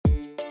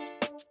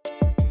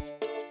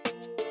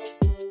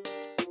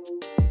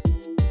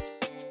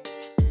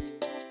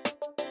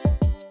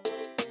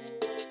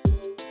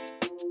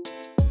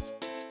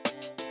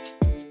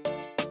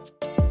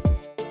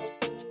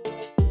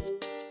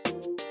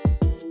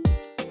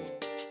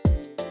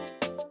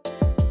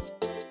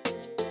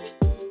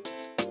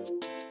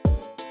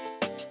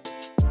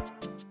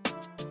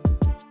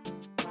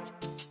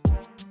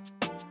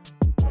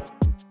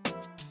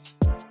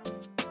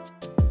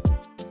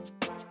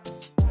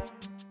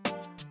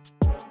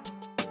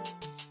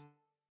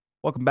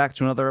Welcome back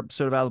to another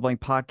episode of Out of the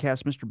Blank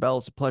Podcast. Mr. Bell,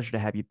 it's a pleasure to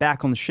have you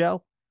back on the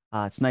show.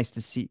 It's nice to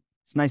see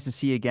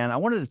you again. I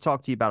wanted to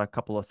talk to you about a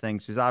couple of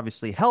things because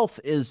obviously health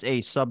is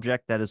a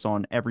subject that is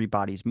on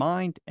everybody's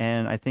mind,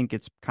 and I think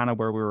it's kind of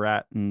where we were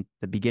at in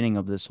the beginning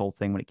of this whole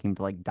thing when it came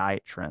to like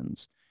diet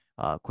trends,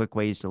 quick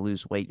ways to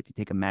lose weight. If you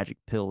take a magic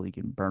pill, you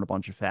can burn a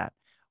bunch of fat.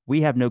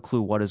 We have no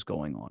clue what is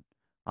going on.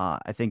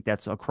 I think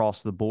that's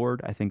across the board.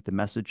 I think the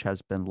message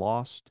has been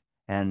lost,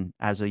 and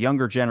as a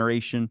younger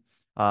generation,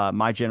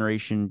 my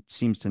generation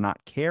seems to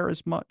not care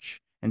as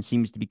much and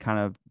seems to be kind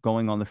of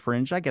going on the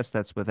fringe. I guess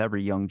that's with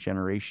every young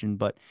generation,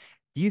 but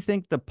do you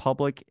think the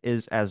public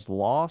is as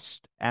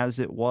lost as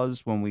it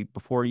was when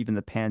before even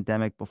the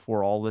pandemic,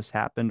 before all this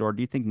happened, or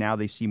do you think now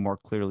they see more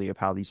clearly of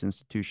how these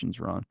institutions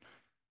run?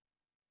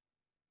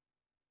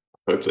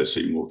 Hope they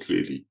see more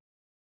clearly.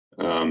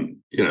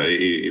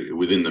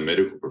 Within the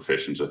medical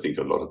professions, I think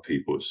a lot of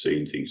people have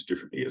seen things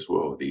differently as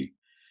well.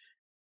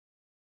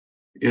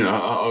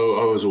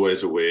 I was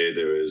always aware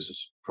there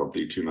was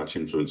probably too much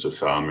influence of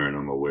pharma, and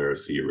I'm aware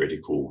of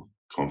theoretical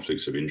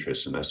conflicts of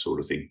interest and that sort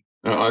of thing.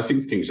 I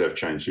think things have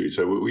changed too.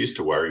 So we used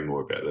to worry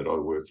more about that. I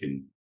work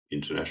in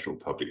international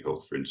public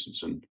health, for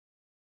instance, and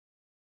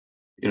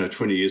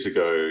 20 years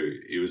ago,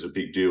 it was a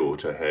big deal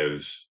to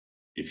have,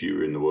 if you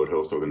were in the World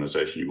Health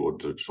Organization, you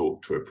wanted to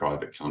talk to a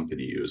private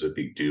company. It was a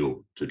big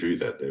deal to do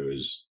that. There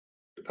was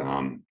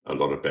a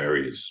lot of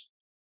barriers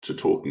to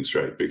talking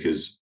straight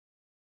because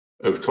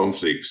of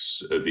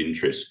conflicts of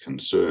interest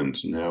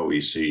concerns. Now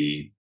we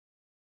see,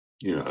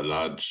 a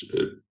large,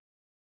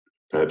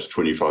 perhaps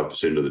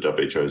 25% of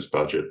the WHO's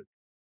budget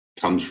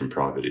comes from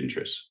private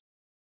interests.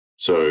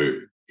 So,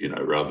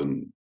 rather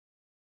than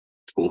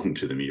talking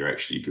to them, you're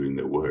actually doing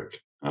their work.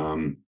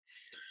 I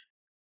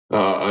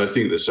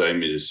think the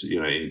same is,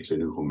 in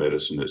clinical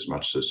medicine, it's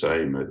much the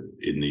same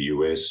in the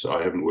US.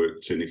 I haven't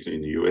worked clinically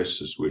in the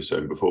US, as we were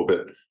saying before,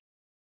 but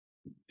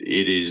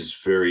it is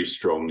very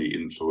strongly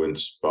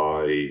influenced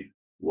by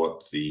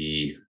what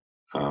the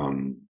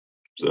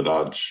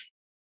large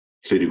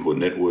clinical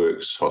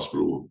networks,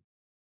 hospital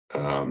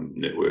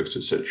networks,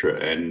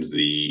 etc., and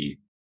the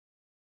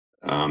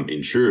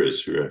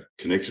insurers who are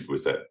connected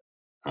with that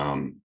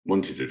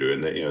wanted to do,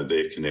 and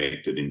they're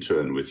connected in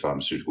turn with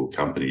pharmaceutical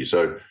companies.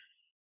 So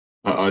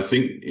I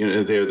think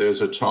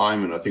there's a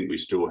time, and I think we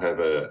still have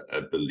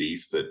a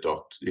belief that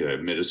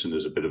medicine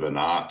is a bit of an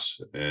art,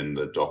 and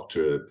the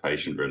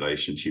doctor-patient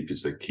relationship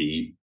is the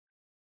key.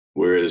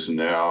 Whereas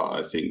now,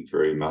 I think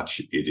very much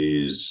it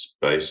is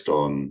based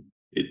on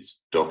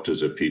its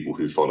doctors are people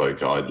who follow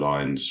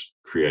guidelines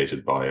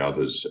created by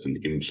others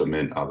and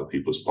implement other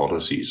people's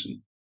policies. And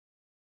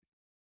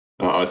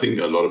I think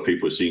a lot of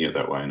people are seeing it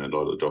that way, and a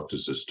lot of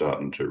doctors are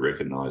starting to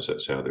recognise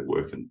that's how they're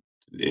working.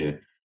 Yeah.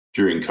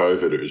 During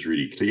COVID, it was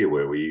really clear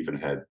where we even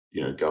had,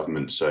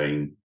 government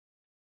saying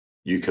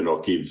you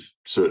cannot give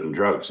certain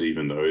drugs,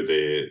 even though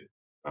they're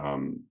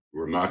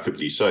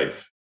remarkably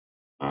safe.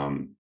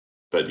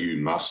 But you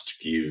must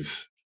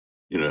give,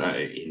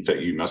 in fact,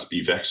 you must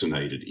be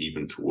vaccinated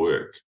even to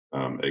work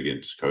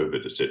against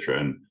COVID, etc.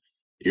 And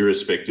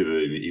irrespective of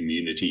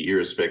immunity,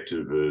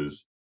 irrespective of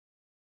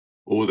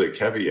all the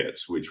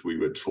caveats which we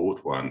were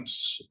taught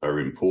once are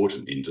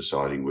important in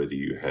deciding whether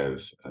you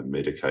have a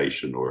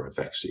medication or a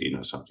vaccine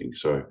or something.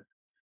 So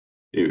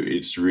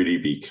it's really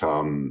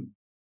become,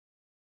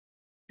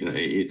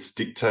 it's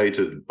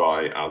dictated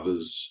by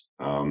others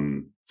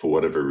for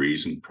whatever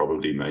reason,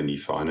 probably mainly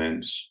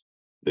finance.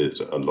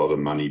 There's a lot of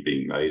money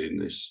being made in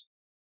this,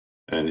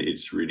 and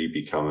it's really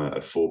become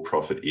a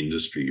for-profit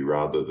industry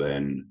rather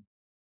than,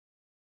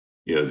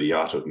 the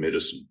art of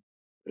medicine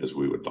as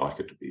we would like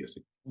it to be, I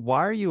think.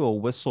 Why are you a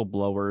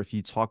whistleblower if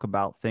you talk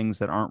about things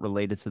that aren't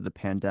related to the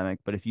pandemic,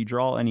 but if you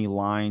draw any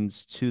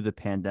lines to the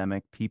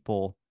pandemic,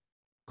 people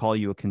call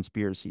you a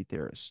conspiracy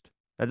theorist?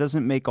 That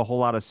doesn't make a whole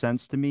lot of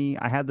sense to me.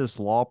 I had this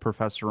law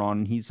professor on,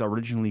 and he's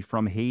originally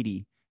from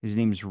Haiti. His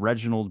name is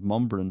Reginald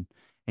Mumbrin,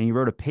 and he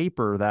wrote a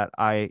paper that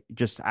I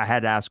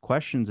had to ask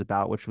questions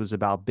about, which was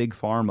about big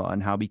pharma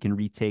and how we can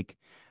retake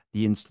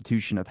the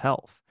institution of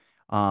health.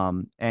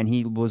 And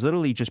he was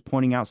literally just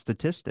pointing out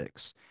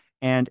statistics.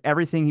 And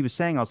everything he was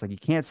saying, I was like, you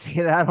can't say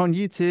that on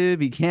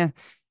YouTube.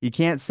 You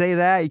can't say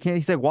that. You can't.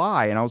 He said,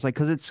 why? And I was like,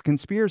 because it's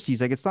conspiracy.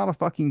 He's like, it's not a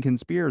fucking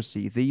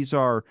conspiracy. These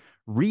are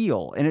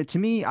real. And to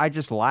me, I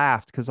just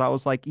laughed because I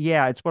was like,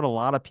 yeah, it's what a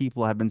lot of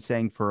people have been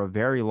saying for a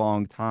very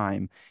long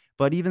time.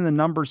 But even the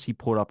numbers he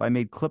put up, I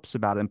made clips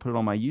about it and put it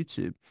on my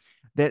YouTube.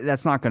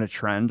 That's not going to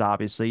trend,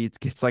 obviously. It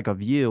gets like a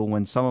view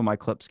when some of my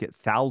clips get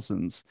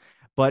thousands.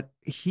 But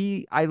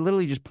I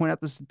literally just point out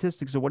the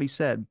statistics of what he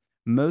said.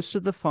 Most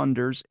of the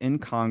funders in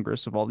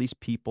Congress of all these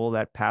people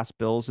that pass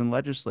bills in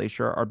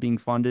legislature are being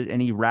funded,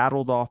 and he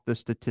rattled off the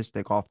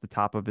statistic off the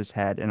top of his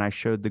head, and I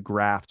showed the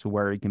graph to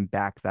where he can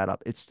back that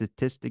up. It's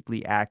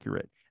statistically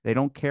accurate. They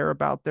don't care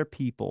about their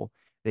people.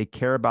 They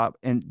care about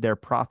their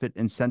profit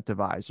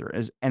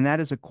incentivizer. And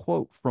that is a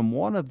quote from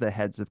one of the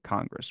heads of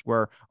Congress,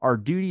 where our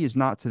duty is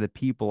not to the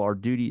people, our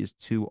duty is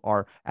to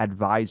our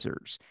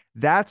advisors.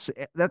 That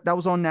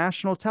was on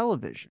national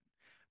television.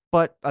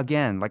 But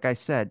again, like I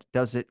said,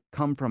 does it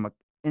come from an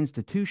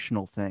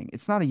institutional thing?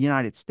 It's not a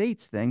United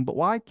States thing, but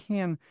why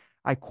can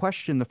I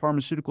question the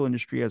pharmaceutical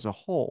industry as a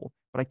whole,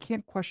 but I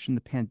can't question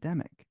the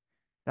pandemic?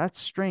 That's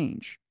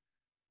strange.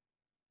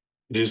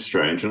 It is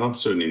strange, and I'm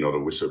certainly not a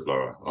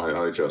whistleblower.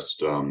 I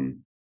just,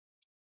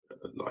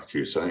 like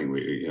you're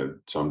saying,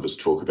 some of us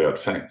talk about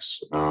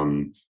facts.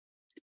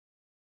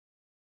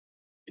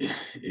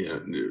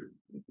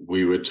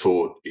 We were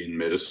taught in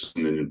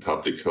medicine and in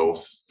public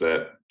health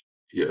that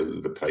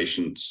the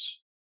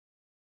patient's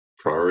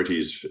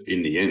priorities,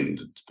 in the end,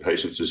 the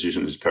patient's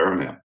decision is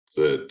paramount.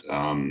 That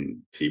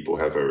people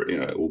have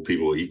all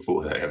people are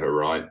equal. They have a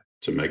right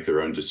to make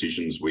their own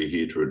decisions. We're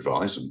here to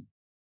advise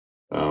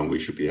them. We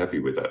should be happy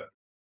with that.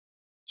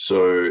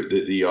 So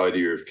the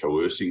idea of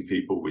coercing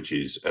people, which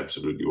is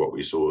absolutely what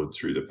we saw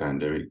through the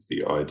pandemic,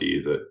 the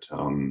idea that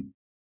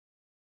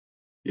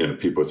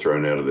people are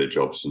thrown out of their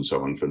jobs and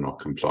so on for not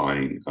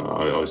complying.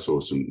 I saw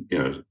some,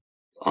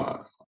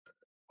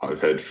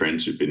 I've had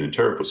friends who've been in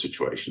terrible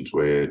situations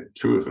where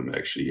two of them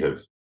actually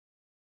have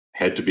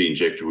had to be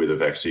injected with a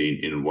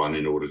vaccine, one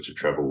in order to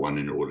travel, one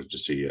in order to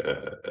see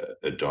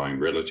a dying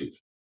relative.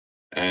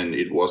 And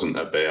it wasn't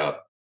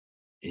about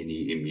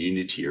any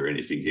immunity or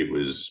anything. It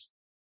was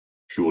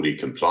purely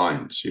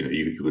compliance.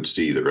 You could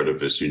see the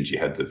relative as soon as you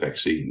had the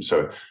vaccine.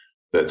 So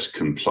that's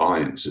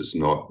compliance. It's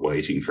not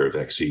waiting for a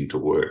vaccine to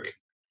work.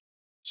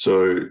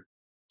 So,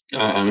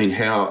 I mean,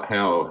 how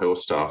health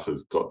staff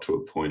have got to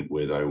a point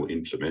where they will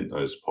implement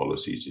those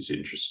policies is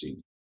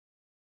interesting.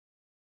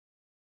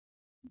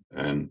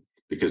 And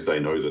because they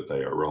know that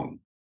they are wrong.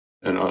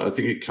 And I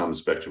think it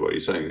comes back to what you're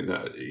saying.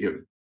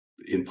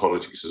 In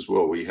politics as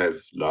well, we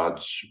have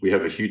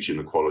a huge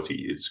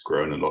inequality. It's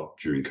grown a lot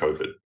during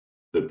COVID.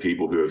 The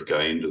people who have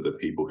gained are the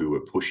people who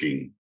were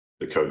pushing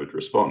the COVID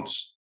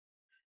response.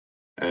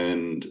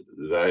 And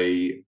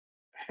they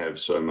have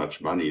so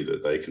much money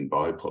that they can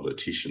buy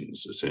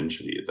politicians,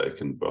 essentially. They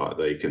can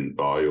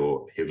buy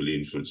or heavily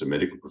influence the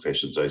medical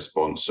professions. They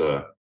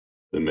sponsor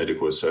the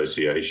medical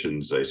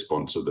associations. They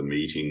sponsor the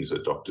meetings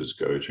that doctors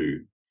go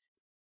to.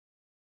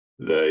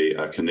 They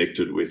are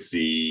connected with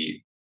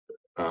the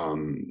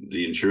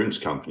insurance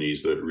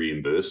companies that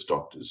reimburse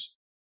doctors.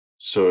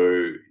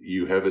 So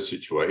you have a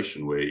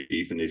situation where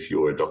even if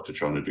you're a doctor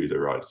trying to do the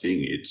right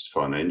thing, it's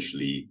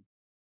financially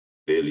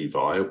barely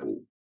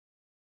viable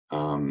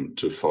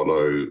to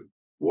follow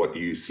what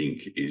you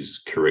think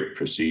is correct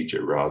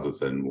procedure rather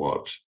than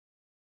what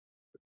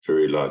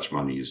very large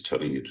money is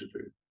telling you to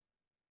do.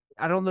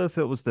 I don't know if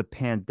it was the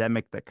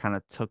pandemic that kind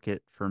of took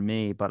it for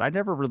me, but I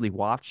never really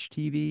watched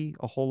TV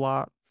a whole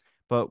lot.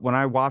 But when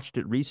I watched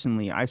it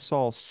recently, I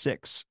saw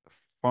six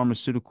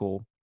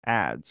pharmaceutical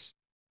ads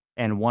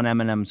and one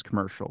M&M's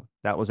commercial.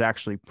 That was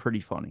actually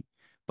pretty funny.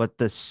 But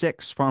the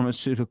six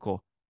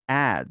pharmaceutical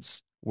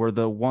ads were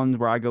the ones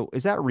where I go,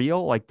 is that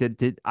real? Like,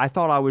 did I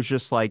thought I was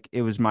just like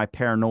it was my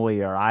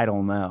paranoia or I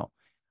don't know.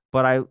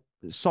 But I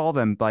saw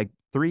them like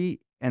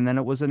three, and then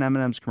it was an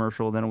M&M's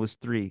commercial, then it was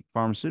three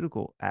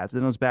pharmaceutical ads,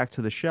 then it was back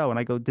to the show. And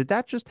I go, did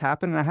that just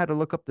happen? And I had to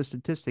look up the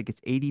statistic. It's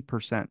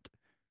 80%.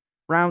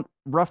 Around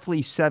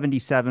roughly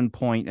 77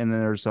 point, and then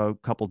there's a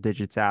couple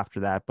digits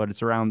after that, but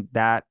it's around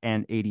that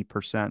and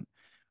 80%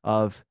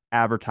 of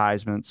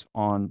advertisements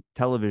on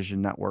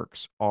television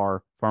networks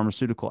are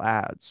pharmaceutical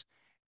ads.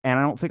 And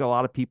I don't think a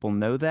lot of people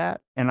know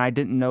that. And I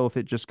didn't know if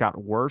it just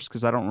got worse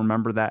because I don't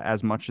remember that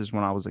as much as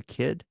when I was a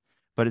kid.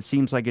 But it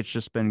seems like it's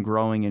just been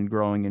growing and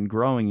growing and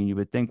growing. And you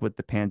would think with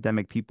the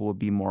pandemic, people would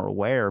be more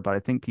aware. But I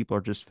think people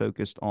are just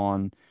focused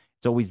on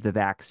it's always the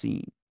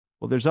vaccine.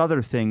 Well, there's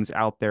other things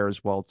out there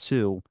as well,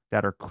 too,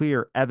 that are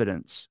clear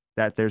evidence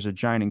that there's a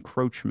giant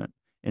encroachment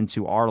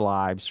into our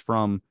lives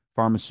from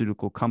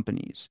pharmaceutical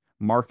companies,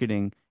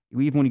 marketing.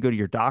 Even when you go to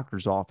your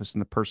doctor's office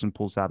and the person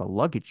pulls out a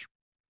luggage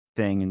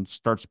thing and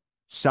starts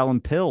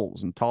selling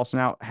pills and tossing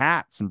out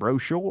hats and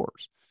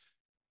brochures.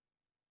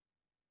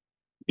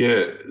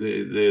 Yeah,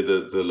 they're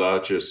the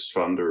largest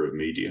funder of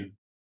media,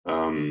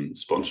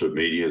 sponsor of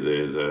media.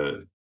 They're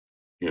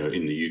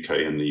in the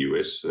UK and the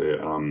US.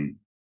 They're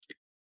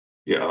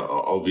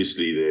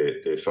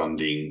obviously they're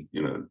funding.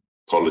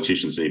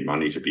 Politicians need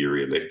money to be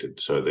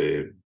re-elected, so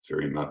they're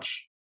very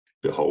much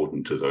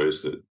beholden to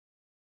those that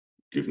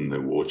give them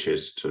their war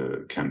chest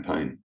to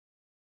campaign.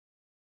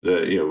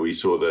 We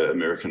saw the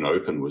American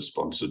Open was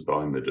sponsored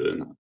by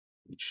Moderna,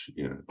 which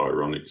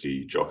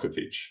ironically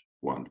Djokovic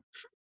won,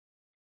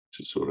 which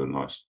is sort of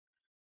nice.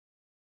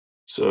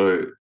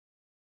 So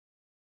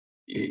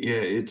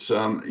it's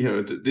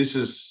this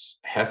has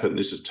happened.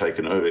 This has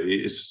taken over.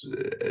 It's,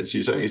 as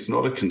you're saying, it's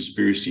not a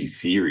conspiracy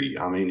theory.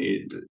 I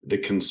mean, the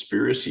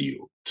conspiracy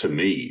to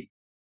me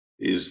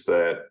is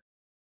that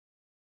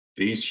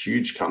these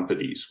huge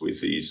companies with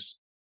these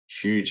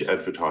huge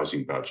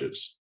advertising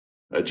budgets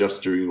are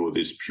just doing all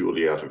this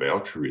purely out of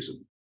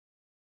altruism,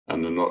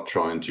 and they're not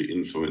trying to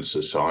influence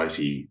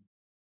society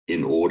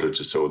in order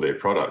to sell their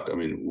product. I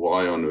mean,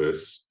 why on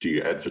earth do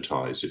you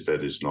advertise if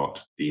that is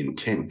not the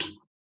intent?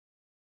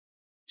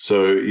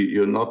 So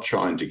you're not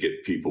trying to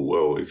get people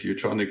well. If you're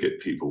trying to get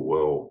people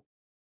well,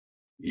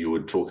 you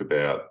would talk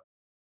about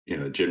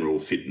general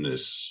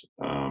fitness,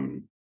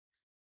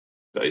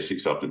 basic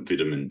supplement,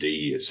 vitamin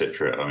D,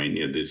 etc. I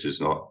mean, this is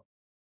not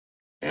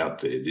out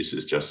there. This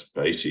is just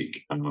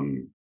basic.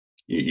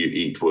 You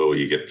eat well,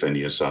 you get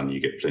plenty of sun, you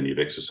get plenty of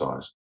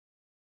exercise.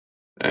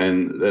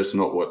 And that's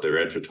not what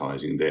they're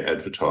advertising. They're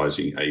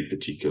advertising a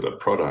particular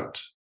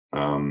product.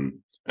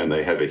 And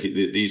they have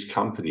these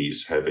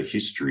companies have a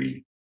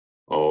history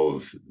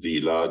of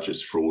the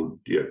largest fraud,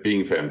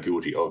 being found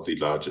guilty of the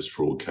largest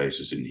fraud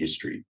cases in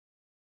history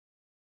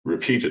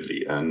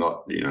repeatedly, and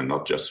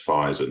not just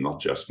Pfizer,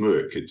 not just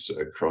Merck. It's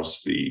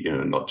across the,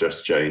 not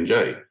just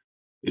J&J.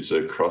 It's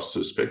across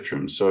the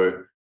spectrum.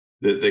 So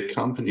they're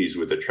companies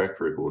with a track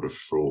record of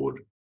fraud.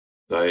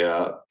 They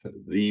are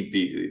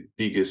the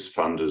biggest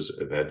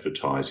funders of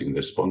advertising.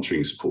 They're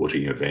sponsoring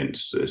sporting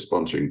events. They're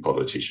sponsoring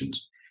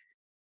politicians.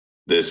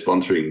 They're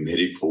sponsoring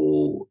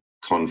medical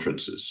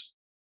conferences.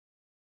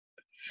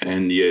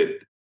 And yet,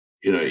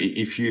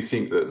 if you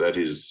think that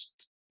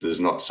there's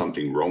not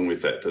something wrong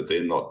with that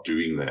they're not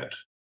doing that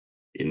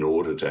in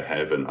order to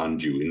have an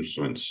undue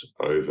influence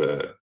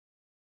over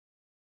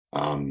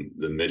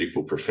the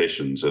medical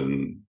professions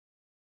and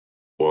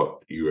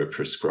what you are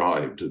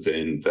prescribed,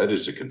 then that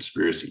is a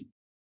conspiracy.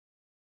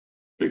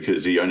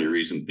 Because the only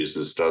reason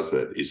business does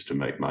that is to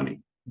make money.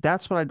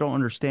 That's what I don't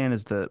understand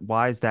is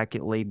why does that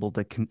get labeled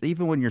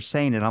even when you're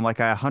saying it, I'm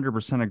like, I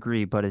 100%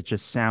 agree, but it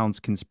just sounds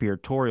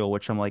conspiratorial,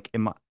 which I'm like,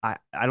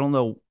 I don't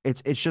know.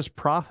 It's just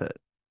profit.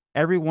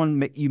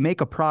 You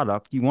make a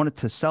product, you want it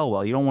to sell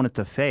well. You don't want it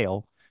to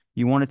fail.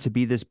 You want it to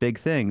be this big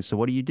thing. So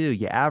what do?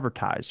 You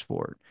advertise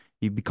for it.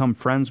 You become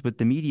friends with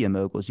the media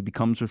moguls. You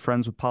become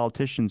friends with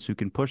politicians who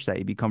can push that.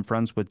 You become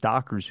friends with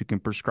doctors who can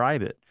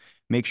prescribe it.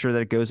 Make sure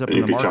that it goes up in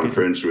the market. You become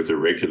friends with the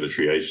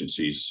regulatory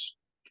agencies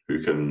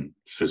who can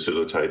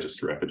facilitate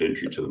its rapid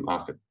entry to the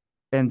market.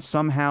 And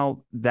somehow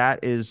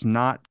that is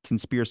not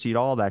conspiracy at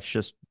all.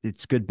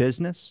 It's good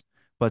business.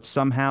 But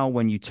somehow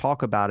when you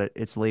talk about it,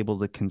 it's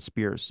labeled a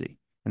conspiracy.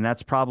 And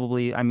that's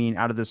probably, I mean,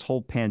 out of this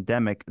whole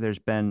pandemic, there's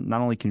been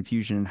not only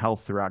confusion in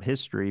health throughout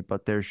history,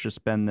 but there's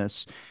just been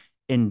this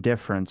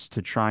indifference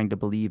to trying to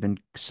believe in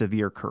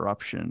severe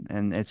corruption.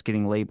 And it's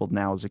getting labeled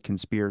now as a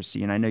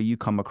conspiracy. And I know you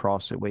come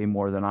across it way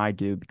more than I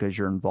do because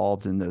you're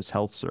involved in those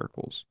health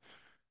circles.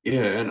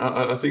 Yeah, and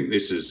I think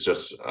this is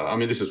just,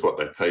 this is what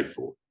they paid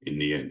for in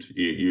the end.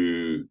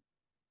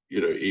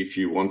 If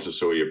you want to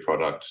sell your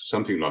product,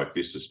 something like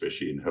this,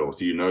 especially in health,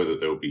 that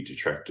there'll be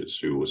detractors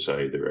who will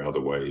say there are other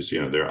ways,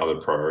 there are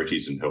other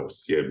priorities in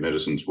health. Yeah,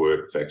 medicines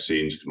work,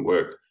 vaccines can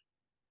work,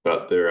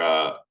 but there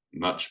are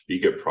much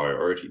bigger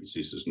priorities.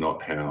 This is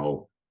not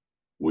how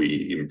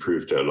we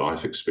improved our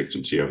life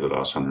expectancy over the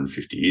last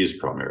 150 years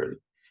primarily.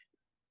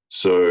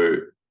 So,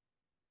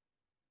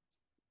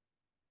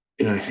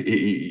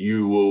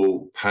 you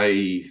will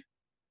pay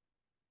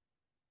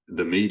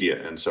the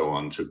media and so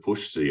on to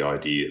push the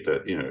idea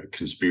that,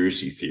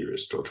 conspiracy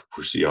theorist, or to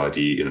push the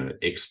idea,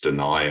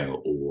 ex-denier,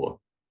 or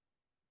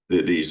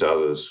these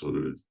other sort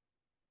of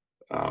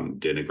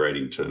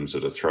denigrating terms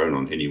that are thrown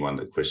on anyone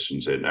that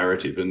questions their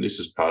narrative. And this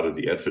is part of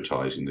the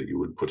advertising that you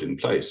would put in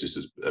place. This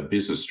is a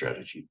business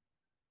strategy.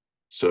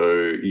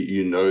 So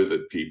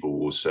that people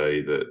will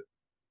say that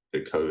the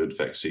COVID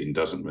vaccine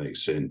doesn't make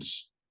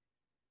sense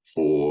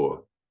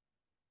for,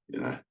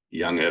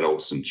 young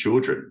adults and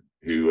children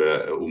who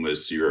are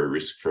almost zero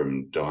risk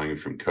from dying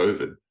from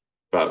COVID.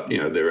 But,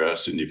 there are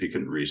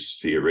significant risks,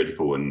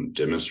 theoretical and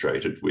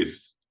demonstrated,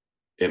 with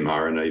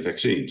mRNA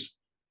vaccines.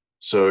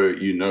 So,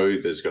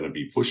 there's going to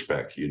be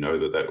pushback,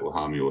 that will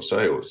harm your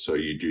sales. So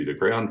you do the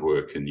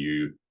groundwork and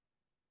you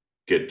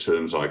get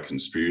terms like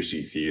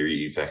conspiracy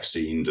theory,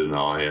 vaccine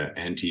denier,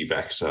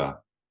 anti-vaxxer,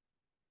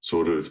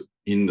 sort of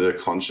in the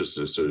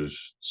consciousness of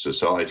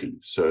society,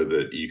 so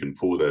that you can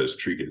pull those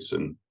triggers.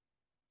 And,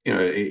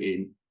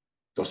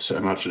 not so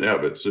much now,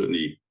 but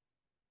certainly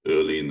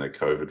early in the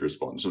COVID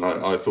response. And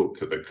I thought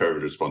that the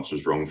COVID response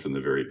was wrong from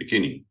the very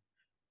beginning,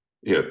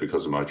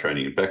 because of my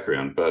training and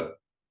background. But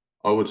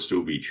I would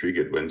still be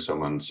triggered when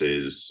someone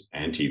says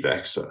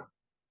anti-vaxxer.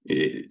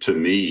 To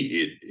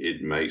me,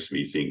 it makes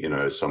me think,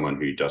 someone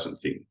who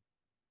doesn't think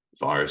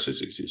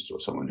viruses exist,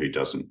 or someone who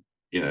doesn't,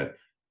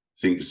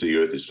 thinks the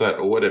earth is flat,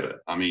 or whatever.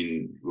 I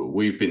mean,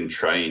 we've been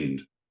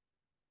trained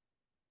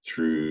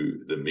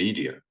through the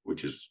media,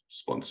 which is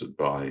sponsored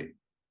by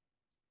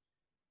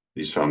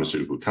these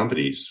pharmaceutical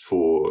companies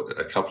for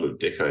a couple of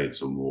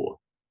decades or more,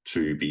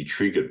 to be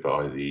triggered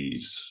by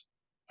these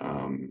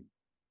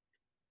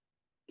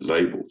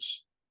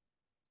labels.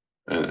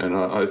 And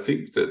I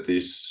think that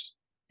this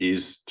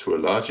is to a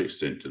large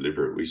extent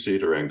deliberate. We see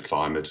it around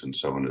climate and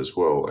so on as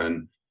well.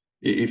 And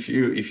if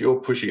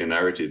you're pushing a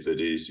narrative that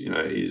is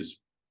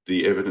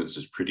the evidence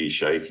is pretty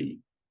shaky,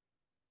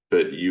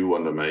 but you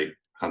want to make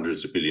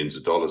hundreds of billions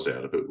of dollars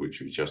out of it, which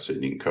we've just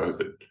seen in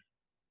COVID,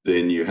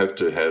 then you have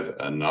to have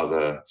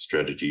another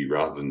strategy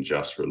rather than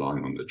just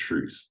relying on the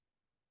truth.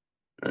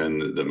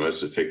 And the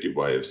most effective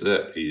way of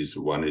that is,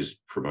 one is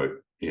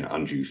promote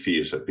undue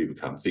fear so people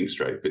can't think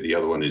straight, but the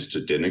other one is to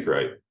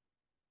denigrate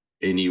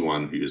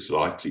anyone who is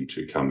likely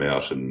to come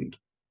out and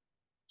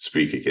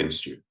speak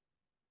against you.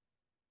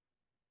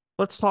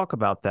 Let's talk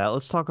about that.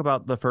 Let's talk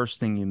about the first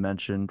thing you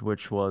mentioned,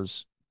 which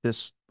was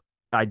this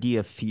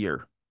idea of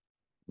fear.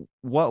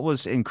 What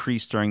was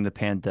increased during the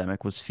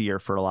pandemic was fear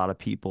for a lot of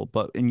people.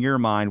 But in your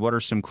mind, what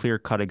are some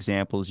clear-cut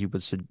examples you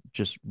would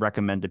just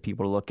recommend to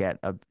people to look at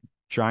of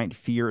giant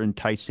fear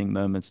enticing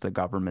moments the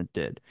government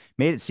did?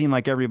 Made it seem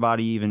like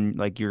everybody, even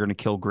like you're going to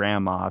kill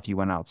grandma if you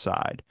went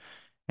outside.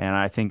 And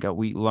I think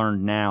we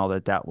learned now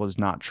that that was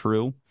not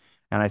true.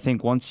 And I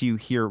think once you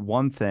hear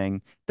one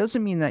thing,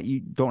 doesn't mean that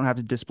you don't have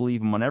to disbelieve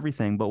them on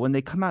everything. But when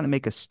they come out and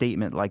make a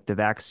statement like the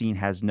vaccine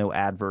has no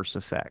adverse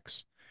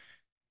effects,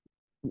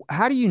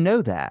 how do you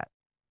know that?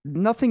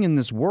 Nothing in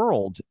this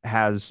world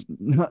has,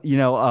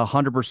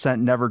 100%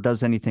 never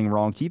does anything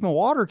wrong. Even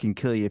water can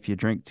kill you if you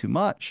drink too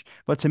much.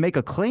 But to make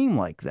a claim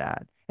like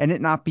that and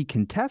it not be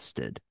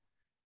contested,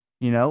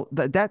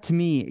 that to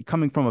me,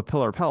 coming from a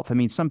pillar of health, I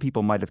mean, some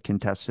people might have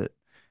contested,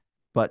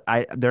 but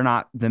they're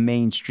not the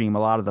mainstream. A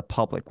lot of the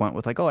public went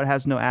with like, oh, it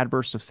has no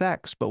adverse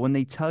effects. But when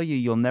they tell you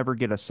you'll never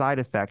get a side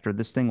effect or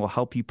this thing will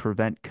help you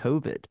prevent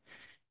COVID,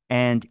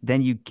 and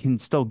then you can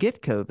still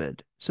get COVID.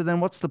 So then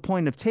what's the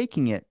point of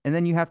taking it? And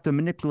then you have to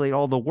manipulate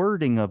all the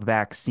wording of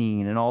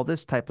vaccine and all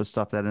this type of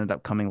stuff that ended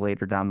up coming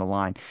later down the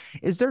line.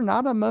 Is there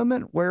not a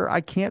moment where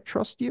I can't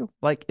trust you?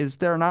 Like, is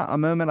there not a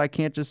moment I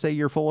can't just say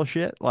you're full of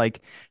shit?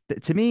 Like,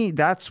 to me,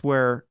 that's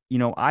where,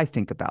 I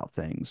think about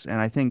things. And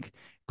I think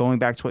going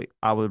back to what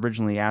I would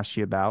originally ask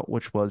you about,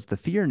 which was the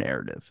fear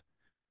narrative.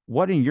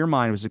 What in your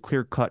mind was a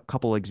clear cut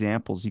couple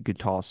examples you could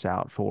toss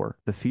out for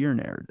the fear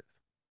narrative?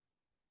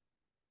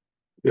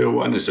 Yeah,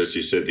 one is, as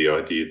you said, the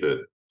idea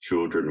that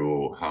children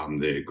will harm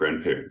their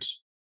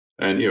grandparents.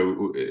 And,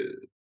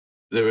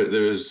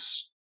 there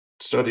was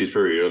studies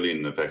very early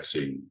in the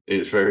vaccine,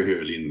 it's very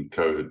early in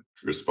COVID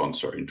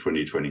response, sorry, in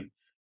 2020,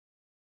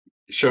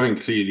 showing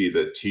clearly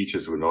that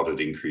teachers were not at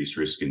increased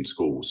risk in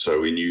schools. So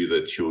we knew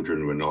that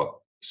children were not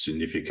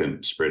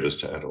significant spreaders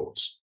to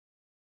adults.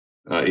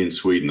 In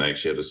Sweden, they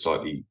actually had a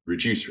slightly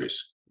reduced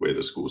risk where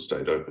the schools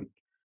stayed open.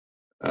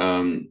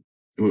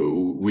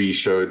 We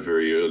showed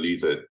very early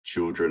that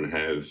children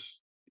have,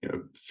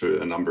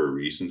 for a number of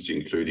reasons,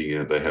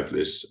 including they have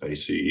less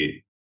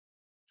ACE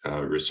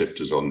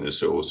receptors on their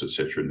cells,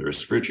 etc., in the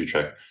respiratory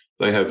tract.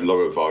 They have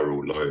lower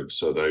viral loads,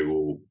 so they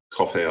will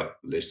cough out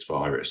less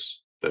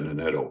virus than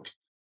an adult.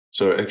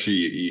 So actually,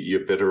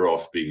 you're better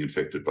off being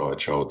infected by a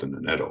child than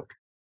an adult.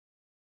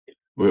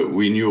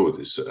 We knew all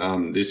this.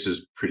 This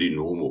is pretty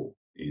normal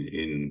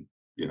in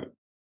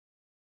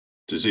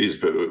disease,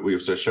 but we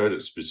also showed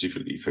it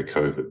specifically for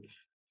COVID.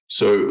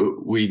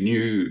 So we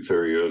knew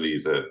very early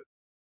that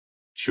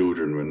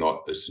children were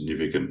not a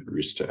significant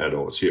risk to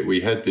adults. Yet we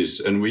had this,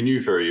 and we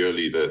knew very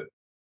early that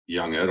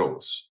young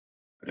adults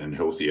and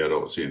healthy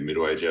adults,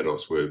 middle-aged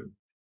adults, were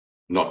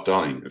not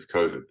dying of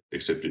COVID,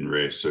 except in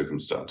rare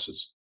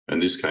circumstances.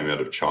 And this came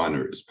out of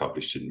China. It was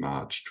published in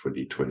March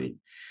 2020.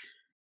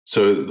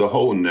 So the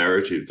whole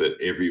narrative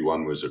that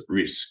everyone was at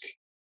risk,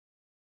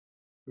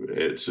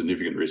 at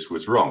significant risk,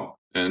 was wrong.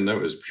 And that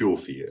was pure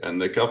fear.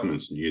 And the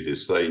governments knew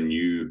this. They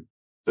knew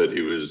that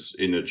it was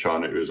in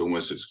China, it was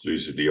almost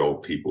exclusively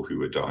old people who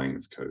were dying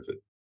of COVID.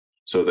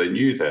 So they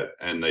knew that,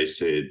 and they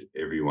said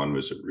everyone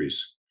was at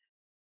risk.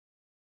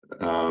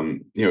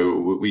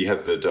 We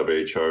have the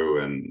WHO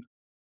and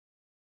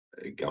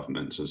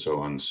governments and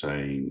so on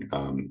saying,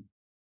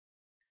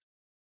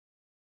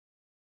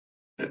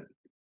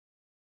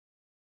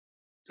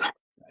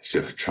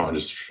 trying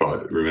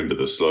to remember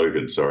the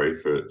slogan, sorry,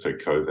 for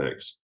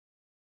COVAX.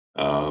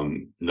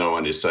 No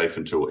one is safe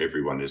until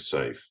everyone is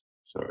safe.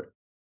 Sorry.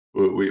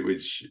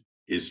 Which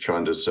is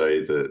trying to say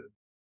that,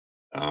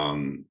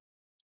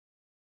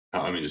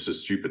 it's a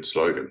stupid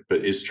slogan,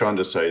 but it's trying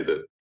to say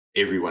that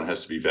everyone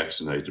has to be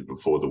vaccinated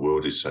before the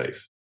world is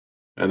safe.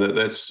 And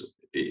that's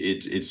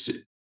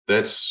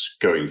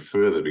going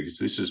further, because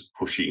this is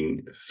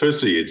pushing,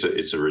 firstly,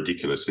 it's a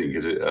ridiculous thing,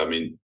 because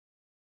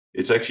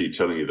it's actually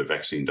telling you the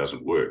vaccine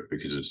doesn't work,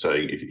 because it's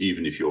saying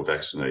even if you're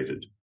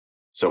vaccinated,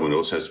 someone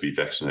else has to be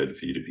vaccinated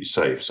for you to be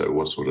safe. So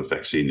what sort of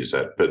vaccine is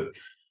that? But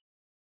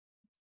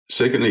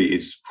secondly,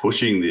 it's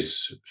pushing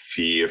this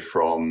fear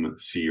from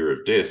fear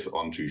of death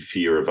onto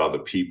fear of other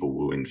people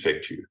will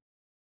infect you.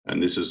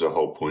 And this is the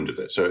whole point of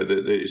that. So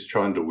it's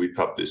trying to whip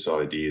up this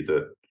idea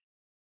that,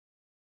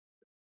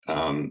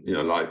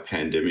 like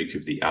pandemic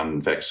of the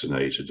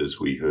unvaccinated, as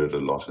we heard a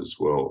lot as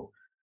well,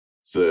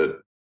 that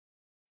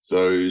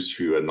those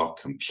who are not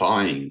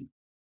complying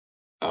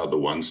are the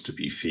ones to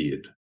be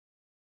feared.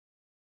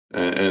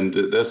 And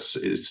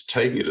it's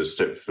taking it a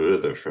step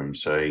further from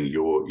saying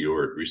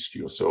you're at risk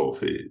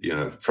yourself,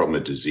 from a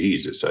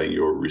disease. It's saying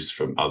you're at risk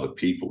from other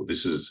people.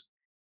 This is,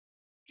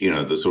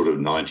 the sort of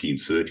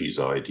 1930s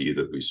idea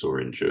that we saw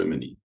in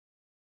Germany,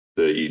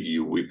 that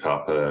you whip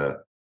up a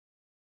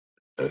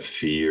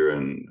fear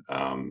and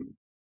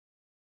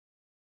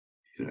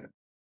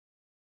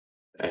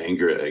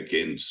anger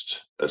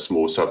against a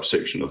small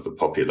subsection of the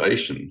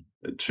population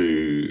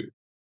to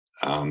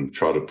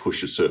try to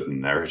push a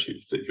certain narrative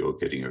that you're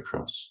getting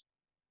across.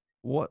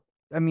 What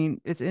I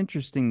mean, it's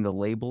interesting the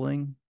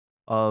labeling.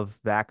 of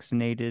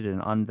vaccinated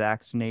and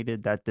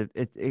unvaccinated, that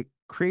it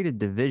created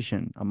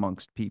division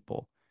amongst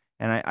people.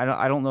 And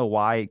I don't know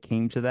why it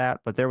came to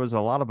that, but there was a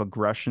lot of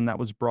aggression that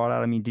was brought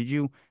out. I mean, did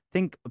you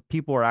think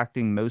people are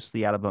acting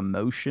mostly out of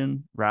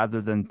emotion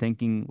rather than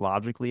thinking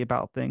logically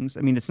about things?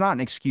 I mean, it's not an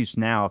excuse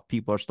now if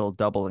people are still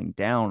doubling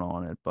down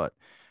on it, but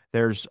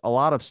there's a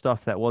lot of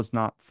stuff that was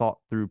not thought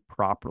through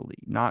properly,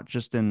 not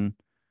just in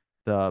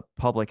the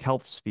public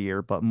health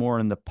sphere, but more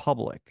in the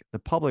public. The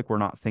public were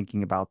not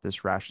thinking about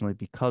this rationally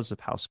because of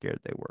how scared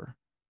they were.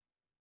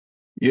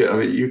 Yeah, I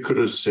mean, you could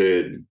have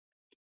said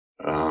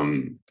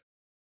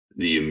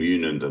the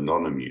immune and the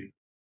non-immune,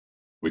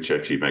 which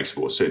actually makes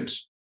more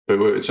sense.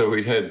 But so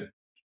we had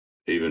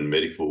even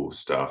medical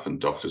staff and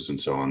doctors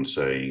and so on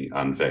saying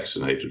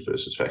unvaccinated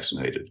versus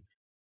vaccinated.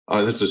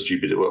 Oh, that's a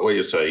stupid. What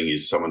you're saying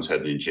is someone's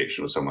had an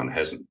injection or someone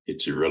hasn't.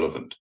 It's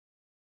irrelevant.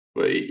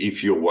 But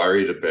if you're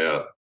worried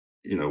about,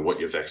 what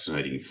you're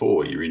vaccinating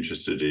for, you're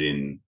interested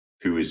in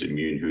who is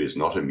immune, who is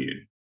not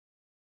immune.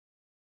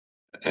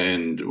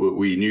 And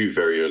we knew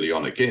very early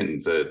on,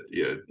 again, that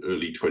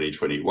early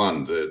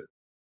 2021, that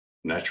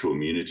natural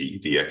immunity,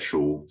 the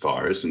actual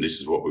virus, and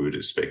this is what we would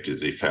expect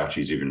if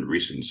Fauci's even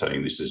written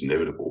saying this is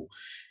inevitable,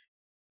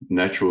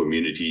 natural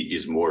immunity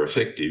is more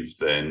effective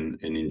than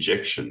an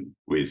injection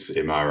with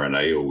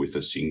mRNA or with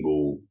a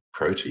single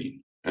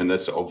protein. And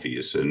that's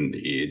obvious, and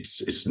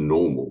it's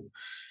normal.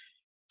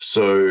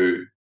 So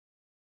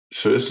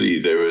firstly,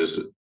 there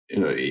was,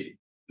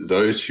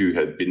 those who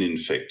had been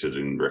infected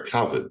and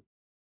recovered,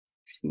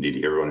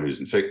 nearly everyone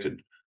who's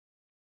infected,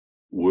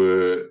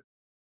 were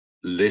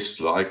less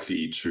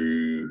likely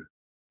to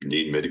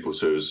need medical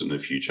service in the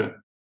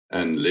future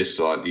and less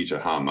likely to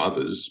harm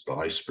others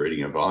by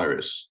spreading a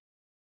virus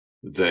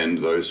than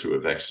those who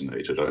are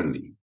vaccinated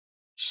only.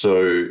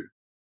 So,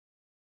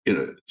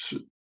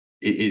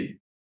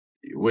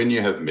 when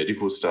you have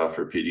medical staff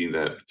repeating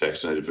that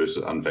vaccinated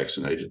versus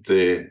unvaccinated,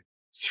 they're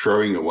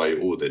throwing away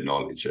all their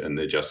knowledge and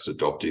they're just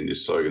adopting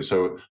this slogan.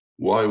 So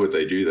why would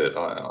they do that?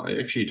 I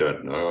actually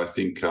don't know. I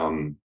think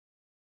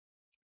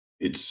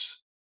it's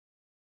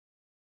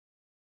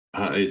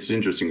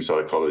interesting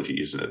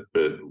psychology, isn't it?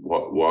 But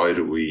why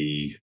do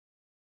we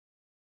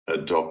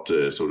adopt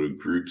a sort of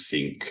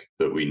groupthink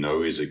that we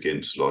know is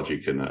against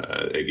logic and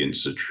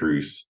against the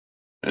truth,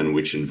 and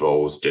which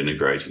involves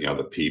denigrating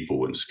other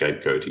people and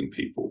scapegoating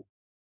people,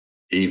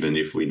 even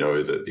if we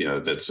know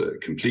that that's a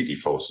completely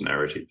false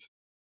narrative?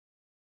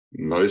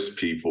 Most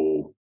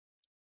people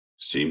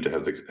seem to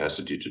have the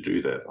capacity to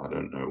do that. I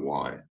don't know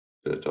why,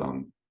 but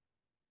Do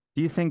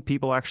you think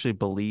people actually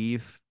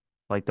believe,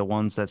 like the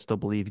ones that still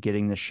believe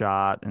getting the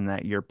shot and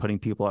that you're putting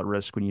people at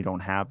risk when you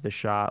don't have the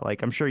shot?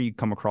 Like, I'm sure you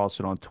come across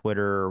it on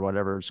Twitter or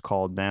whatever it's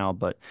called now,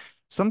 but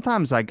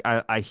sometimes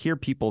I hear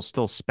people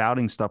still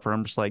spouting stuff where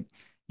I'm just like,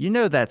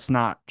 that's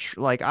not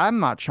tr like I'm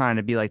not trying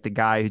to be like the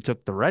guy who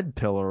took the red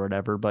pill or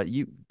whatever, but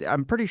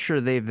I'm pretty sure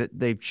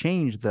they've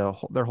changed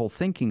their whole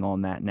thinking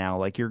on that now.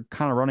 Like you're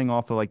kind of running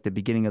off of like the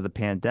beginning of the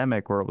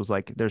pandemic where it was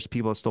like there's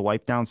people that still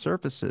wipe down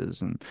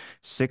surfaces and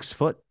 6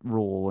 foot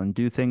rule and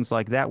do things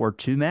like that, wear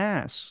 2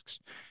 masks.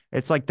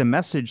 It's like the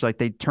message, like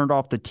they turned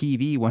off the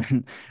TV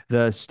when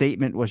the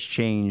statement was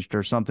changed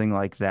or something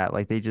like that.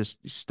 Like they just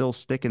still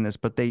stick in this,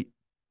 but they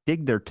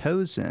dig their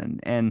toes in.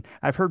 And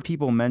I've heard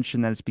people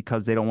mention that it's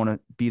because they don't want to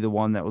be the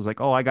one that was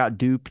like, oh, I got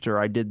duped or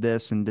I did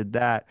this and did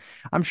that.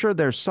 I'm sure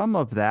there's some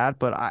of that,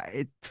 but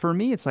for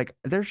me, it's like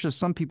there's just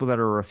some people that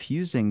are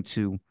refusing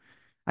to.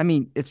 I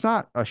mean, it's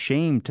not a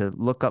shame to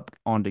look up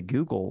onto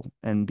Google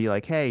and be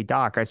like, hey,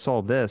 doc, I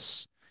saw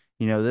this.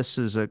 I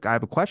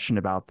have a question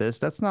about this.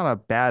 That's not a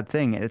bad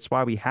thing. It's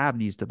why we have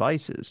these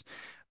devices.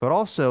 But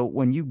also,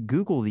 when you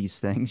Google these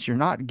things, you're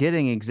not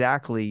getting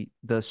exactly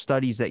the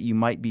studies that you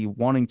might be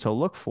wanting to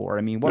look for.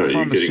 I mean, no,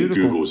 you're getting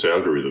Google's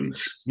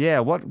algorithms. yeah,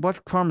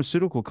 what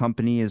pharmaceutical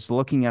company is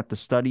looking at the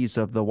studies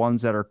of the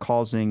ones that are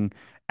causing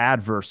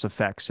adverse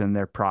effects in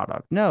their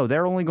product? No,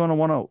 they're only going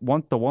to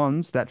want the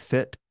ones that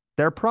fit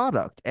their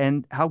product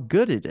and how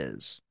good it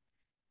is.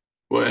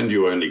 Well, and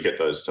you only get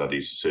those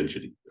studies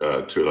essentially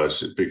to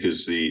us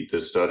because the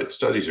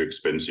studies are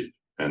expensive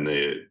and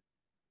they're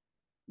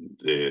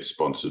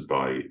sponsored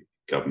by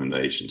government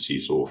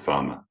agencies or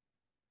pharma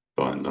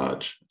by and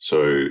large.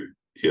 So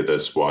yeah,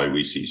 that's why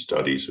we see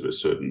studies of a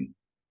certain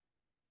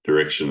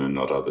direction and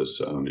not others.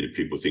 If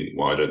people think,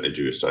 why don't they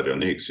do a study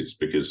on X? It's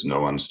because no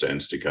one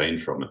stands to gain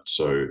from it,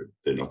 so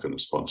they're not going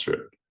to sponsor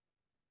it.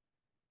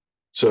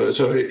 So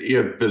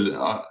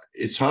yeah,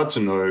 it's hard to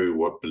know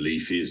what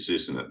belief is,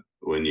 isn't it,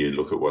 when you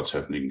look at what's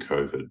happening in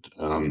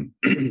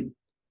COVID?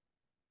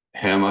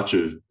 How much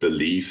of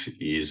belief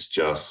is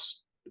just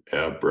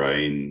our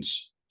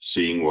brains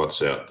seeing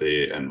what's out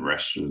there and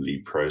rationally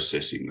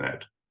processing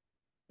that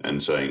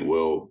and saying,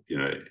 well,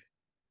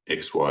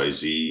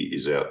 XYZ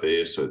is out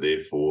there, so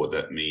therefore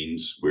that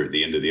means we're at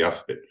the end of the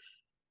alphabet,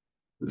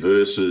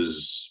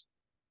 versus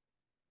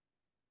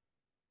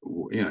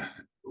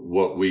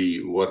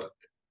what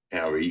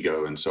our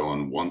ego and so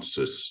on wants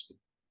us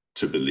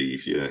to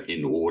believe,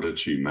 in order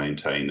to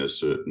maintain a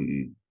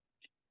certain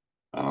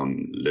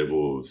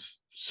level of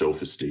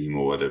self-esteem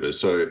or whatever.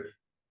 So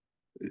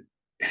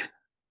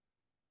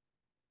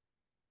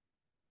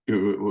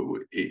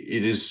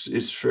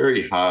it's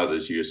very hard,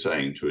 as you're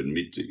saying, to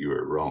admit that you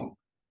were wrong.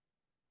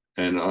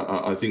 And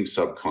I think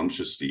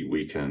subconsciously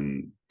we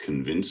can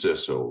convince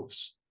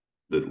ourselves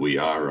that we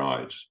are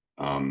right,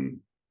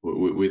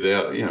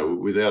 without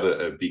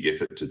a big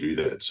effort to do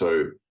that.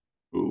 So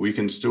we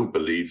can still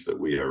believe that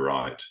we are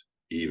right,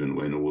 even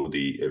when all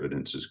the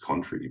evidence is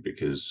contrary,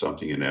 because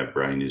something in our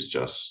brain is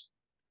just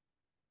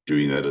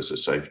doing that as a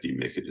safety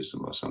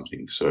mechanism or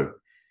something. So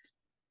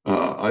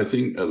I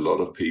think a lot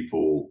of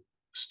people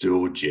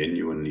still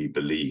genuinely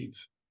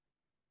believe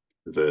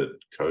that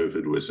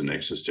COVID was an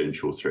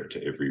existential threat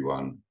to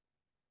everyone.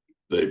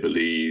 They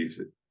believe,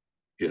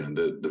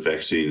 that the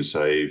vaccine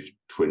saved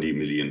 20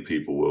 million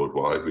people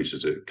worldwide, which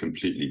is a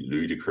completely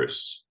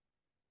ludicrous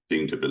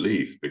thing to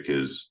believe,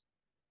 because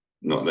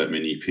not that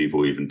many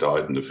people even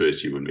died in the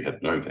first year when we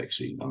had no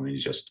vaccine. I mean,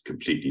 it's just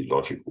completely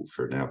logical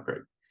for an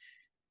outbreak.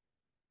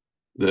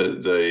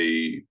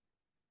 They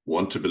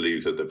want to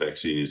believe that the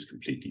vaccine is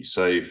completely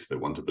safe. They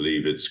want to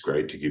believe it's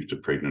great to give to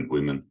pregnant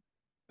women.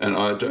 And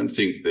I don't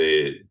think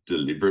they're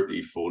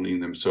deliberately fooling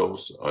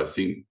themselves. I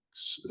think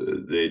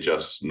they're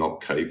just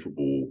not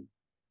capable,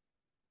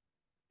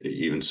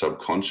 even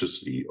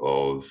subconsciously,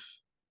 of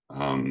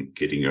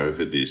getting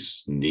over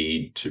this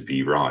need to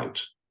be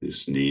right,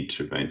 this need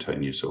to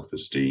maintain your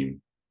self-esteem,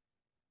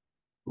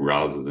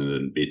 rather than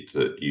admit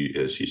that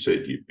you, as you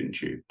said, you've been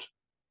duped.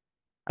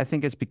 I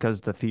think it's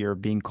because the fear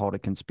of being called a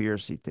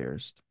conspiracy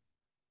theorist.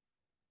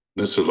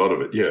 That's a lot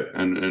of it, yeah.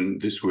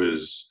 And this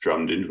was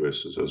drummed into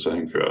us, as I was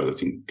saying, for I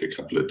think a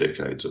couple of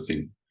decades. I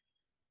think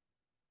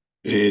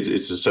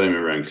it's the same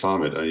around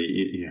climate.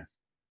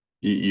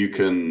 You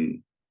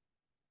can.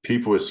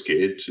 People are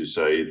scared to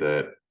say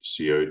that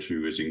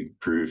CO2 has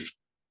improved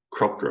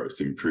crop growth,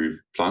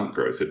 improved plant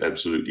growth. It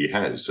absolutely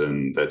has,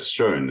 and that's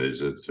shown.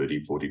 There's a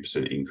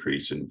 30-40%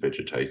 increase in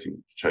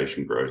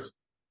vegetation growth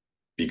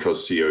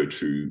because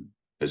CO2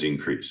 has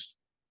increased.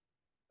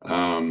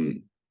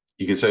 You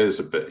can say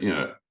there's a bit,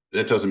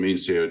 that doesn't mean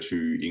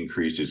CO2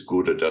 increase is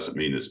good. It doesn't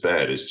mean it's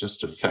bad. It's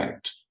just a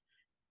fact.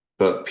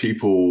 But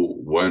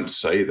people won't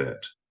say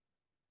that.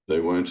 They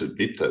won't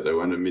admit that. They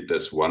won't admit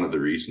that's one of the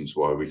reasons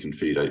why we can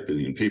feed 8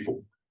 billion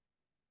people.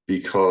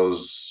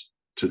 Because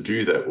to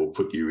do that will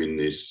put you in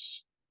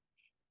this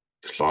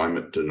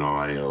climate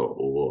denial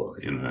or.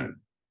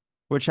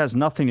 Which has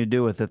nothing to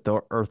do with if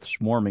the Earth's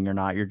warming or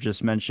not. You're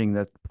just mentioning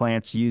that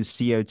plants use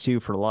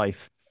CO2 for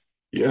life.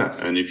 Yeah,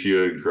 and if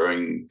you're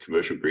growing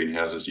commercial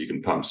greenhouses, you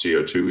can pump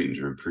CO2 in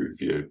to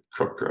improve your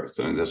crop growth,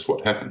 and that's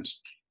what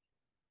happens.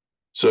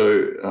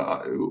 So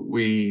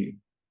we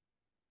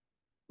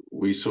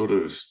sort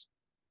of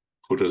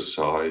put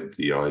aside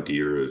the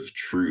idea of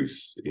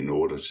truth in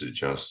order to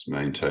just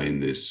maintain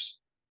this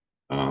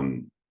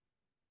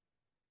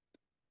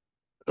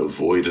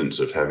avoidance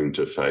of having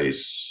to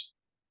face,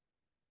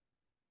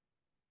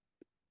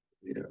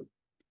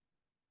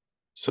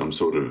 some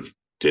sort of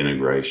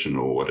denigration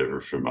or whatever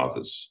from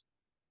others.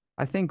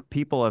 I think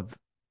people have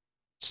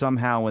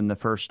somehow in the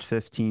first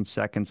 15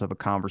 seconds of a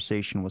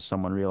conversation with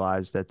someone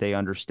realized that they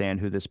understand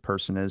who this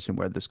person is and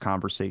where this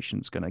conversation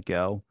is going to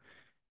go.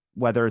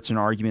 Whether it's an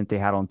argument they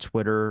had on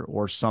Twitter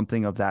or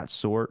something of that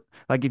sort.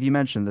 Like if you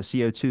mentioned the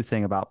CO2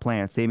 thing about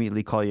plants, they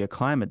immediately call you a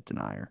climate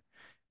denier.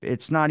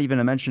 It's not even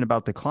a mention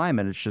about the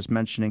climate. It's just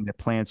mentioning that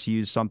plants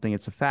use something.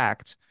 It's a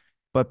fact.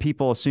 But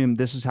people assume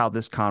this is how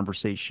this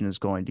conversation is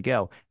going to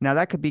go. Now,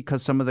 that could be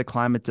because some of the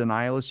climate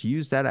denialists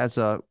use that as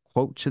a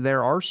quote to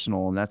their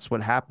arsenal, and that's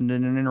what happened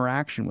in an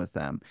interaction with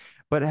them.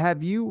 But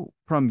have you,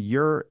 from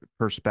your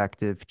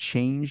perspective,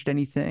 changed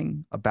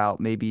anything about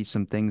maybe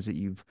some things that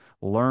you've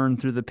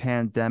learned through the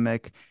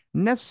pandemic?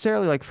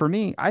 Necessarily, like for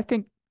me, I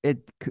think the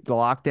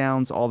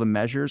lockdowns, all the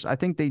measures, I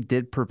think they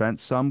did prevent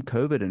some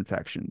COVID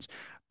infections,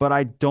 but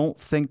I don't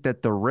think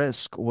that the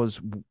risk was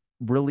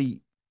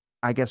really,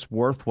 I guess,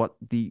 worth what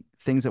the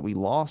things that we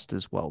lost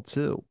as well,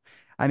 too.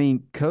 I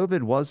mean,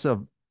 COVID was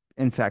a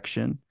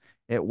infection.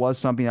 It was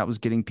something that was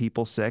getting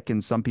people sick,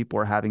 and some people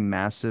are having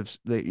massive,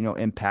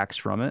 impacts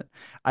from it.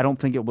 I don't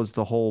think it was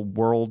the whole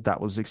world that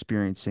was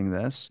experiencing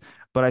this,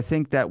 but I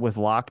think that with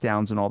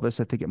lockdowns and all this,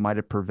 I think it might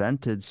have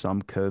prevented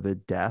some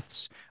COVID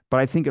deaths. But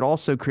I think it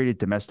also created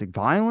domestic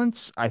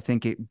violence. I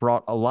think it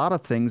brought a lot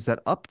of things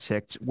that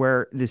upticked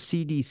where the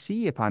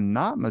CDC, if I'm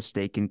not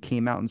mistaken,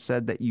 came out and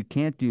said that you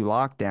can't do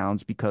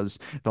lockdowns because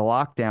the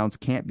lockdowns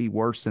can't be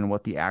worse than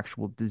what the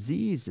actual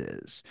disease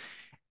is.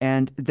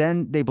 And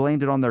then they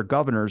blamed it on their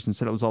governors and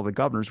said it was all the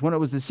governors, when it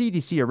was the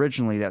CDC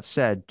originally that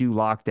said do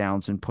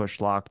lockdowns and push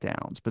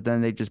lockdowns. But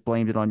then they just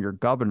blamed it on your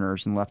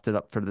governors and left it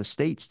up for the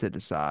states to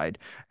decide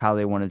how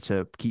they wanted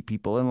to keep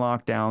people in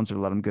lockdowns or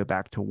let them go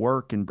back to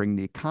work and bring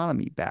the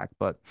economy back.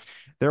 But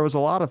there was a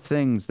lot of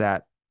things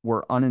that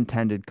were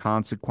unintended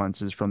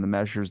consequences from the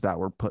measures that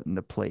were put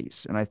into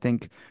place. And I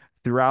think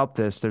throughout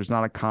this, there's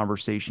not a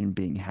conversation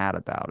being had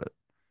about it.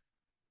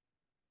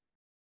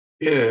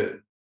 Yeah,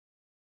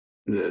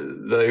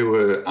 they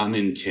were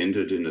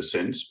unintended in a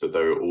sense, but they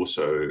were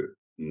also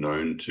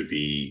known to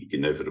be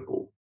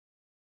inevitable.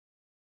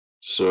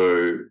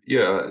 So,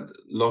 yeah,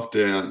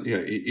 lockdown,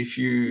 if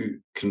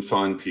you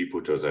confine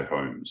people to their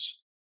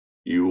homes,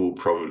 you will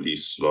probably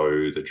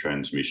slow the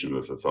transmission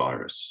of a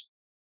virus.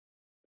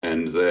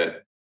 And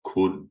that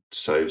could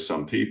save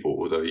some people,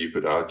 although you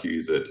could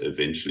argue that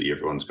eventually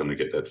everyone's going to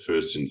get that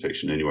first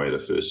infection anyway. The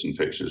first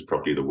infection is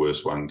probably the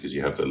worst one because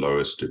you have the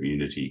lowest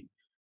immunity.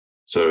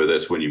 So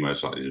that's when you're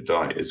most likely to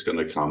die. It's going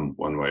to come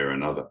one way or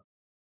another.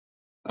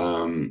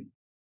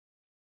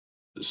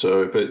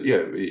 But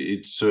yeah,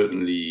 it's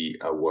certainly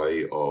a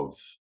way of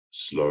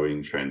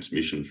slowing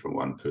transmission from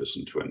one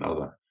person to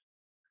another.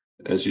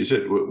 As you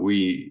said,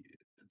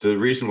 the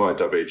reason why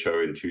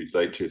WHO in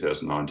late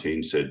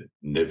 2019 said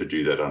never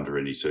do that under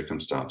any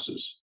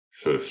circumstances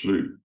for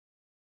flu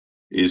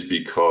is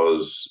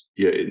because,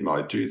 it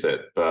might do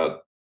that,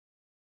 but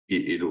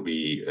it'll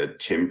be a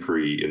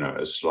temporary,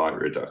 a slight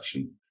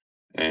reduction,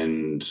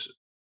 and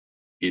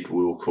it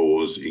will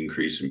cause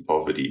increase in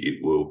poverty.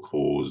 It will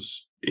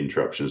cause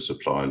interruption of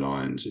supply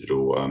lines.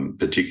 It'll,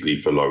 particularly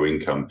for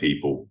low-income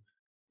people,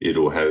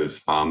 it'll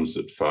have harms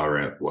that far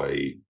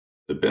outweigh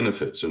the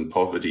benefits. And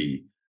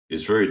poverty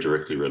is very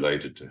directly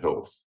related to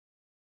health.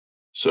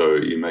 So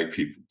you make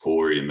people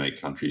poorer, you make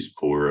countries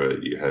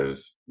poorer, you have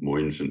more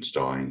infants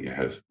dying, you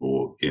have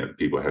more,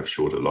 people have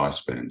shorter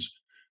lifespans.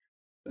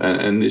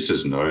 And this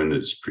is known,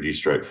 it's pretty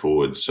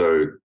straightforward.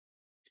 So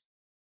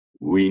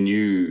we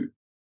knew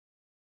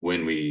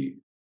when we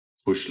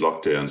pushed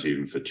lockdowns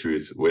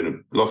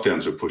when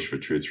lockdowns were pushed for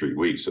 2 or 3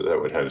 weeks, so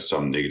that would have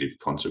some negative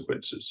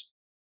consequences.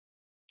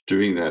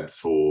 Doing that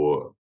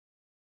for,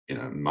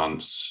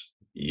 months,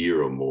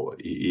 year or more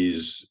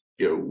is,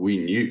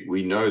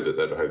 we know that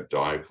that'll have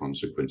dire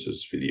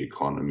consequences for the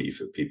economy,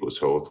 for people's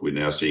health. We're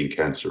now seeing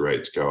cancer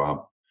rates go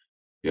up.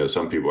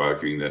 Some people are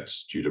arguing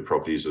that's due to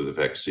properties of the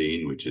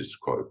vaccine, which is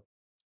quite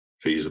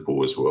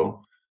feasible as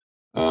well.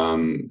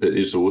 But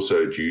it's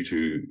also due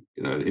to,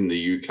 in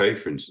the UK,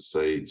 for instance,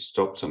 they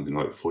stopped something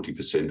like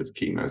 40% of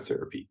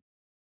chemotherapy.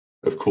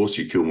 Of course,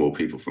 you kill more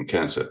people from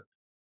cancer.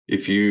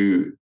 If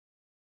you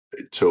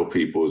tell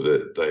people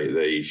that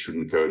they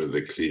shouldn't go to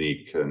the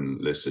clinic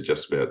unless they're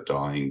just about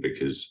dying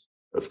because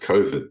of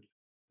COVID,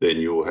 then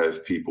you'll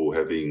have people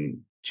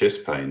having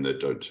chest pain that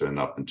don't turn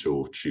up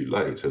until too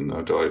late and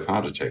they'll die of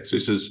heart attacks.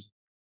 This is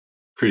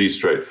pretty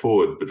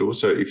straightforward, but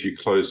also if you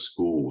close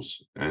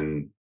schools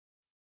and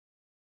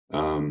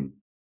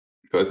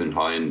both in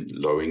high and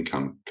low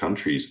income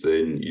countries,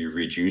 then you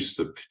reduce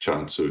the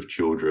chance of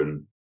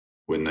children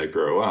when they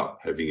grow up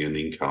having an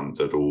income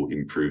that will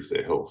improve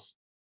their health.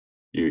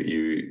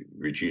 You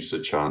reduce the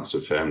chance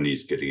of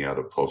families getting out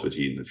of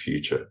poverty in the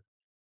future.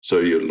 So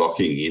you're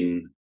locking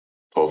in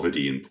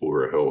poverty and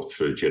poorer health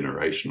for a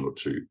generation or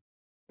two.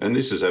 And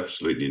this is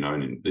absolutely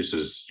known. This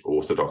is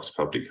orthodox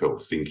public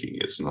health thinking.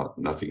 It's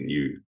nothing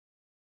new.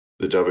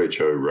 The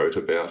WHO wrote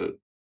about it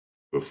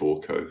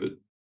before COVID.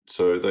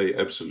 So they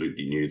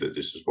absolutely knew that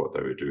this is what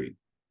they were doing.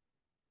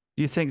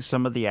 Do you think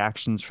some of the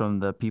actions from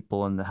the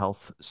people in the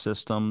health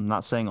system,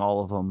 not saying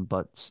all of them,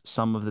 but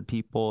some of the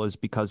people, is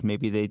because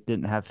maybe they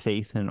didn't have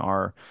faith in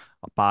our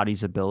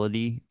body's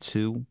ability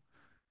to,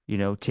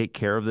 take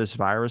care of this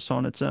virus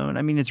on its own?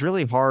 I mean, it's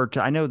really hard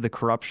to, I know the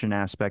corruption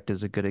aspect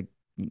is a good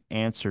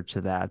answer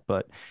to that,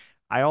 but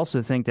I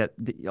also think that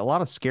a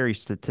lot of scary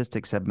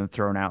statistics have been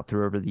thrown out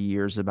through over the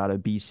years about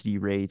obesity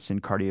rates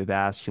and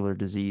cardiovascular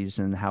disease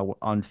and how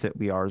unfit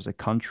we are as a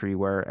country,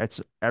 where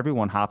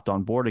everyone hopped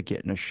on board of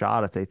getting a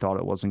shot if they thought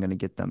it wasn't going to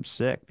get them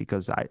sick,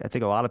 because I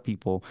think a lot of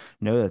people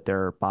know that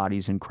their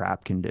body's in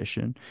crap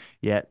condition,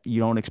 yet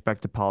you don't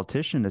expect a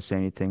politician to say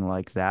anything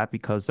like that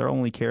because they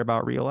only care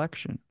about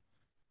reelection.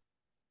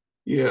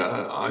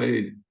 Yeah,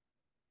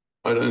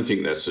 I don't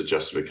think that's a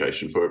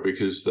justification for it,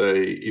 because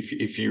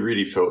if you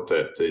really felt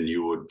that, then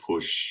you would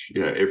push,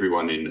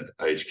 everyone in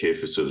aged care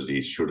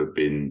facilities should have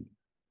been,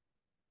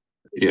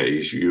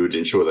 you would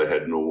ensure they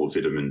had normal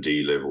vitamin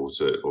D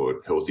levels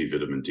or healthy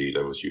vitamin D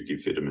levels. You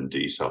give vitamin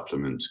D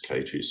supplements,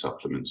 K2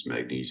 supplements,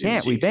 magnesium,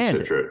 We zinc, banned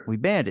it. etc. We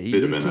banned it. You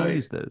Vitamin can't A.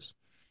 use those.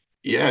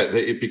 Yeah,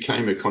 it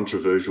became a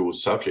controversial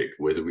subject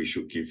whether we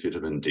should give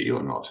vitamin D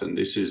or not. And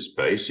this is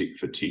basic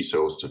for T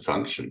cells to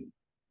function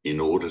in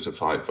order to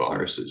fight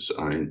viruses.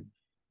 I mean,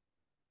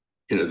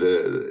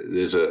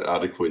 there's an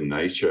article in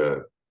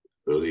Nature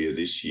earlier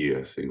this year,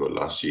 I think, or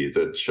last year,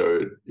 that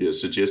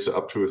suggests that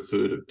up to a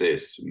third of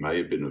deaths may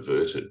have been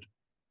averted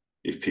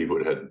if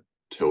people had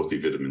healthy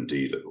vitamin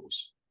D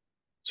levels.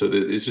 So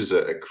this is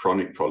a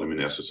chronic problem in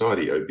our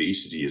society.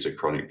 Obesity is a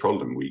chronic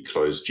problem. We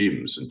closed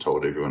gyms and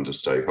told everyone to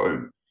stay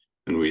home.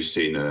 And we've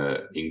seen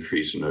an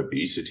increase in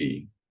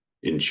obesity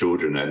in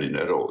children and in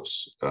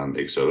adults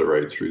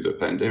accelerate through the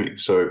pandemic.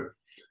 So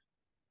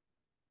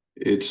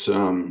it's,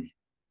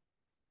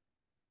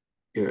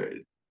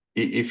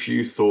 if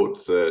you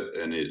thought that,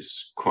 and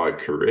it's quite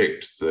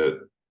correct,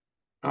 that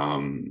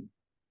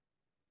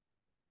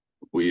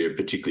we are a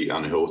particularly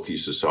unhealthy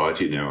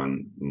society now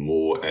and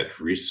more at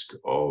risk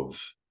of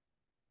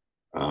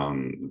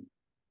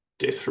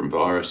death from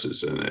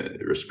viruses and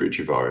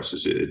respiratory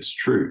viruses, it's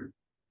true.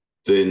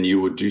 then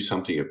you would do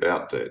something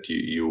about that.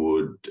 You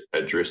would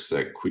address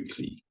that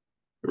quickly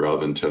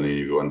rather than telling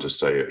everyone to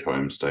stay at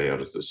home, stay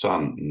out of the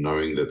sun,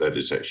 knowing that that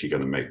is actually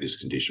going to make this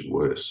condition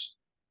worse.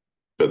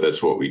 But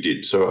that's what we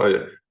did. So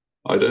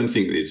I don't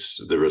think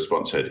the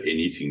response had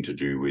anything to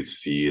do with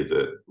fear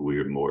that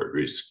we're more at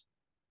risk.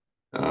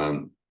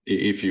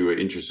 If you were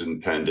interested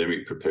in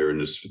pandemic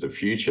preparedness for the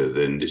future,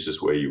 then this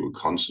is where you would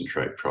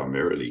concentrate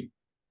primarily,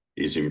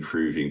 is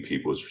improving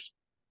people's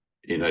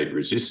innate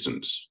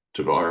resistance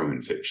to viral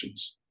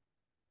infections.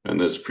 And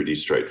that's pretty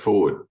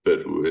straightforward.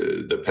 But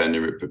the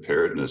pandemic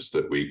preparedness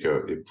that we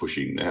go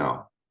pushing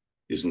now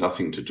is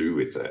nothing to do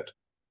with that.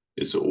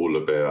 It's all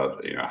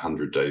about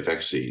 100-day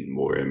vaccine,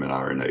 more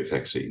mRNA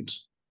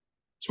vaccines,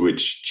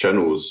 which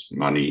channels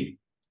money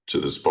to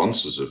the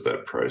sponsors of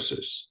that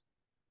process,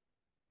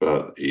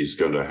 but is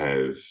going to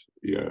have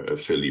a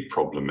fairly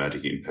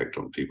problematic impact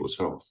on people's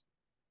health.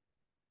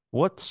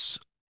 What's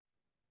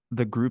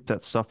the group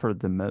that suffered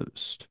the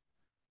most?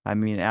 I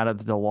mean, out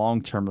of the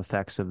long-term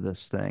effects of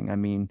this thing, I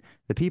mean,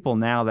 the people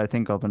now that I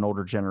think of an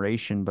older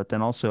generation, but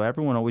then also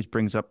everyone always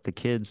brings up the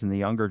kids and the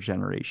younger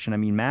generation. I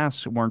mean,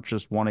 masks weren't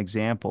just one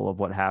example of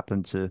what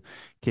happened to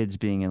kids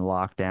being in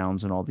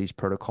lockdowns and all these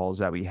protocols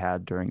that we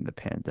had during the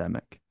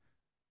pandemic.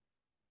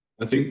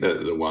 I think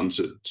that the ones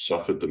that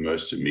suffered the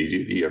most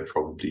immediately are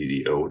probably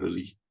the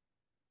elderly.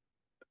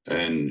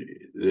 And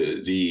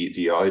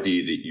the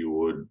idea that you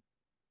would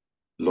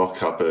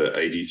lock up a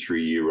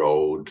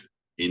 83-year-old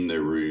in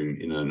their room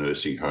in a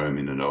nursing home,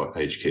 in an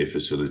aged care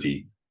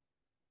facility,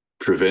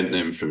 prevent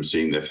them from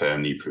seeing their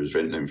family,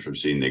 prevent them from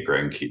seeing their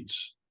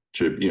grandkids,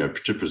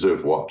 to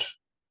preserve what?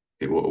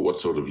 What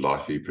sort of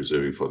life are you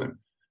preserving for them?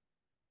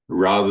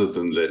 Rather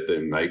than let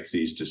them make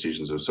these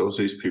decisions themselves.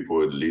 These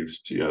people had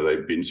lived,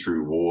 they'd been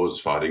through wars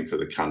fighting for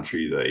the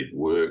country, they'd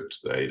worked,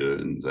 they'd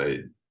earned,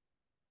 they'd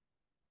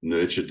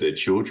nurtured their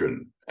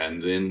children,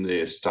 and then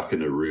they're stuck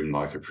in a room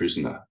like a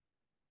prisoner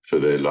for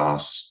their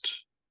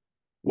last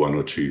 1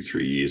 or 2,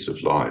 3 years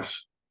of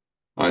life.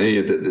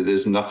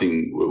 There's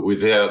nothing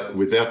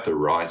without the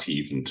right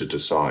even to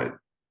decide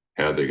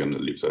how they're going to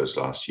live those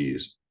last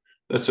years.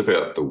 That's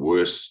about the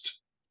worst,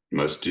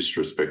 most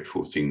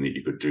disrespectful thing that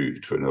you could do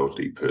to an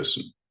elderly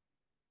person.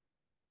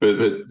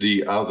 But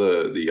the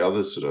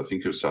others that I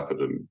think have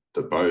suffered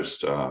the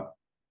most are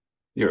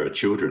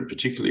children,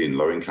 particularly in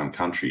low-income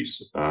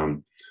countries,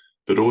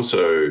 but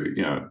also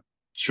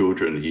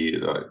children here,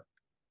 like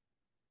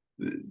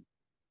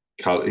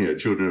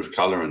children of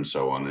color and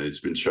so on. And it's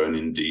been shown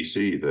in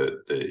DC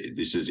that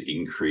this has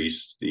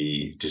increased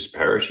the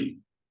disparity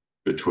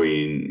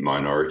between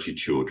minority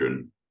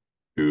children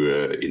who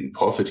are in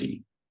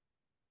poverty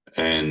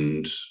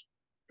and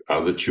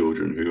other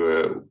children who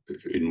are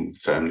in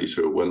families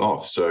who are well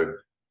off. So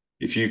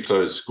if you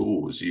close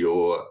schools,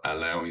 you're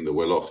allowing the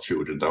well-off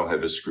children, they'll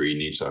have a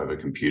screen each, they'll have a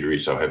computer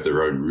each, they'll have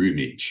their own room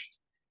each.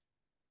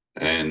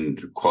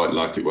 And quite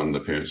likely one of the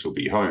parents will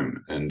be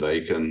home and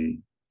they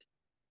can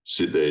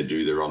sit there,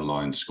 do their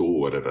online school,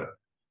 whatever.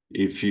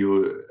 If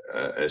you're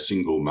a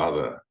single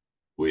mother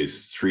with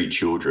 3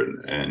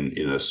 children and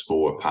in a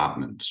small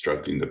apartment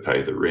struggling to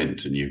pay the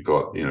rent, and you've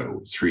got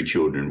 3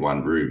 children in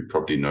one room,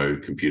 probably no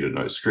computer,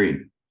 no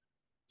screen,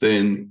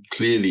 then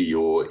clearly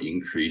you're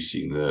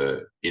increasing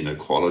the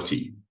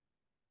inequality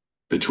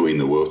between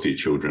the wealthier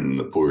children and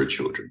the poorer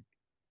children.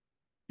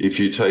 If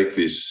you take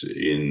this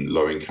in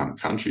low-income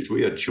countries,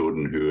 we had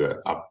children who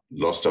are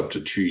lost up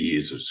to 2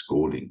 years of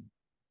schooling.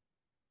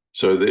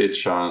 So their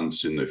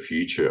chance in the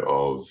future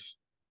of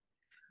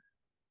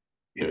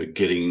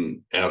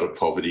getting out of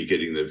poverty,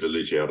 getting their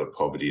village out of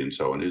poverty, and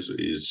so on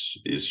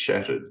is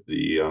shattered.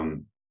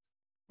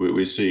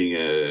 We're seeing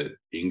an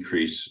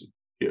increase.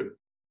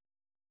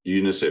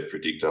 UNICEF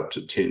predict up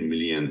to 10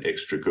 million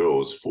extra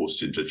girls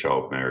forced into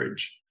child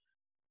marriage.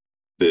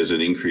 There's an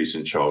increase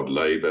in child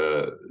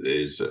labor.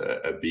 There's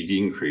a big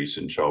increase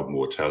in child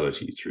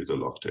mortality through the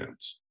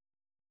lockdowns.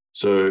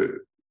 So,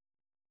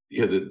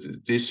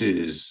 this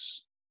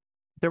is.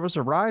 There was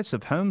a rise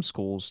of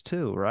homeschools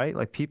too, right?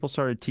 Like people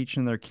started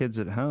teaching their kids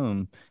at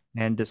home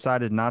and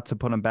decided not to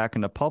put them back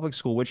into public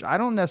school, which I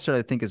don't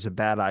necessarily think is a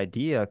bad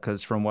idea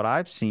because from what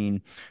I've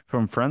seen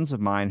from friends of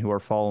mine who are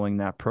following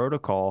that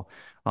protocol,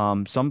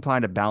 some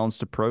find a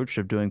balanced approach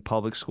of doing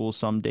public school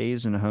some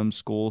days and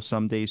homeschool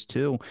some days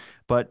too.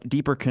 But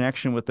deeper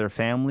connection with their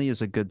family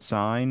is a good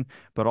sign.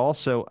 But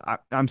also,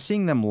 I'm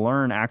seeing them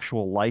learn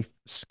actual life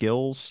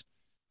skills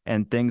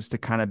and things to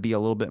kind of be a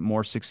little bit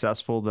more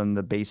successful than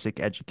the basic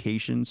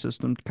education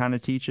system kind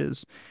of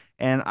teaches.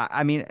 And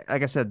I mean,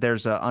 like I said,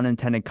 there's an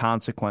unintended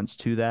consequence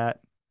to that.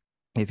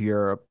 If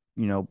you're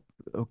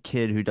a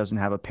kid who doesn't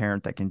have a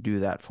parent that can do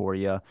that for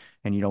you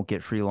and you don't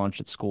get free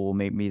lunch at school,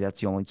 maybe that's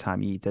the only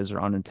time you eat. Those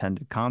are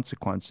unintended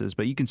consequences,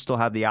 but you can still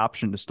have the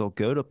option to still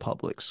go to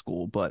public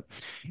school. But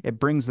it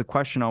brings the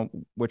question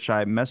on which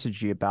I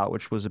messaged you about,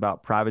 which was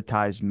about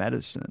privatized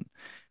medicine.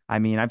 I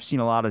mean, I've seen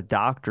a lot of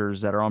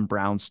doctors that are on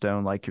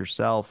brownstone like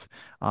yourself,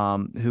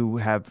 who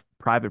have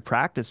private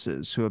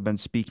practices who have been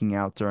speaking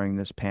out during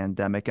this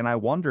pandemic. And I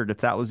wondered if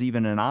that was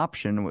even an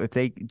option, if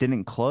they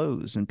didn't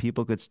close and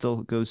people could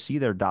still go see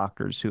their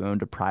doctors who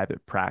owned a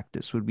private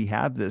practice. Would we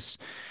have this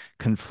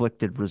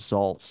conflicted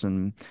results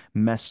and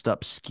messed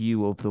up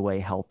skew of the way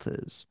health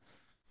is?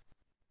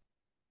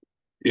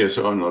 Yeah,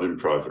 so I'm not in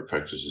private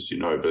practice, as you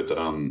know, but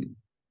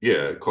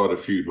yeah, quite a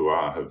few who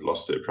are have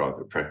lost their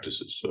private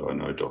practices. So I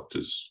know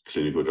doctors,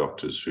 clinical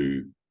doctors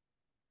who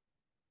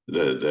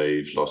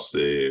they've lost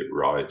their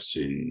rights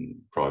in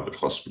private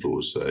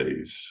hospitals.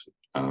 They've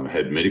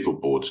had medical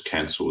boards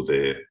cancel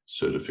their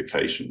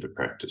certification to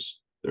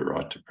practice, their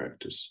right to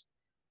practice.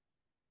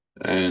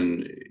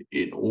 And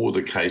in all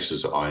the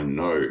cases I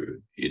know,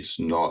 it's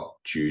not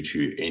due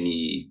to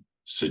any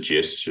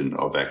suggestion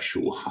of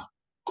actual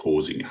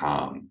causing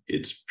harm.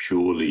 It's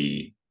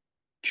purely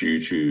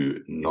due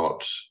to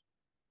not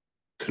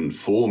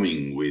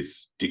conforming with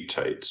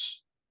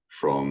dictates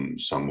from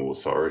some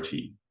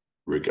authority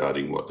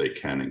regarding what they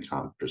can and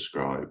can't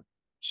prescribe.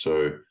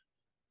 So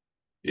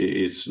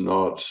it's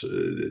not,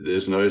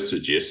 there's no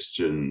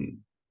suggestion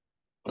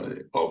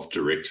of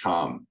direct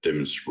harm,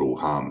 demonstrable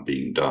harm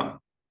being done.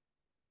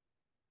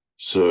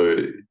 So,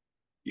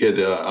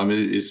 yeah, I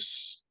mean,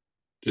 it's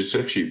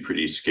actually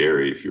pretty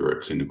scary if you're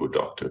a clinical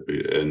doctor.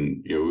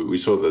 And, you know, we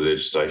saw the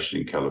legislation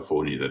in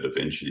California that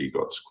eventually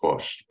got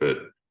squashed, but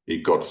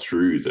it got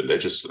through the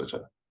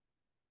legislature.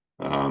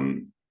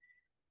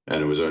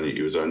 And it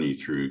was only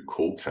through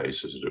court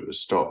cases that it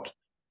was stopped,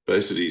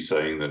 basically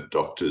saying that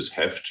doctors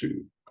have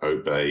to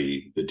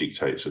obey the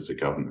dictates of the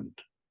government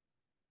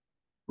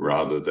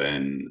rather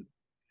than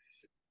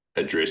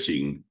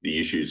addressing the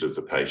issues of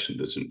the patient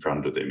that's in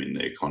front of them in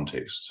their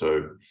context.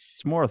 So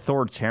it's more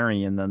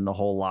authoritarian than the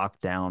whole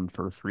lockdown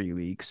for 3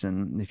 weeks.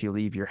 And if you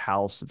leave your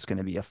house, it's going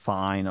to be a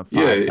fine of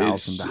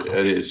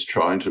 $5,000. It's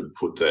trying to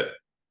put that,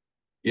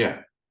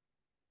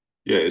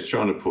 it's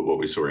trying to put what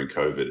we saw in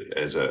COVID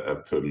as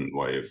a permanent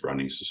way of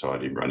running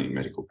society, running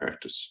medical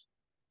practice.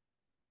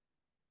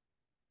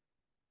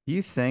 Do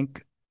you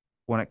think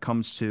when it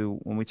comes to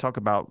when we talk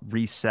about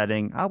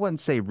resetting, I wouldn't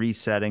say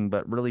resetting,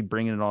 but really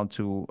bringing it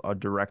onto a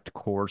direct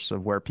course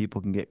of where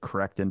people can get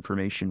correct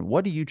information,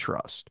 what do you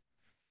trust?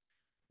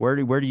 Where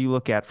do you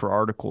look at for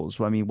articles?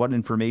 I mean, what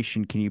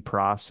information can you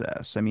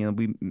process? I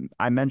mean,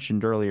 I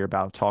mentioned earlier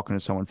about talking to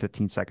someone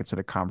 15 seconds in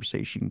a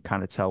conversation, you can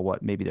kind of tell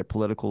what maybe their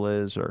political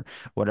is or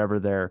whatever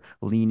their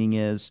leaning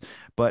is.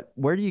 But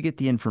where do you get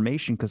the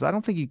information? Because I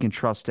don't think you can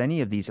trust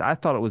any of these. I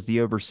thought it was the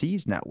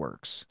overseas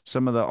networks.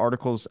 Some of the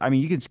articles, I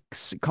mean, you can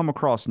come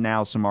across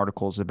now some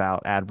articles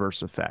about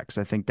adverse effects.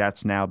 I think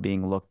that's now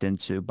being looked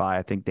into by,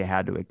 I think they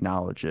had to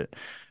acknowledge it.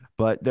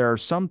 But there are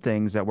some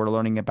things that we're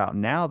learning about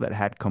now that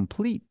had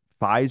complete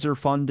Pfizer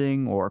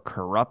funding or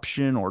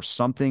corruption or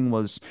something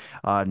was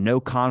no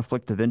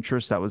conflict of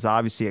interest. That was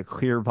obviously a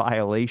clear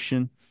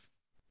violation.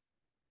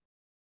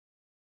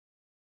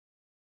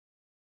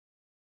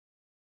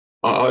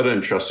 I don't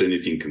trust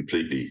anything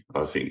completely,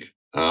 I think.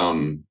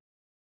 And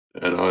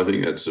I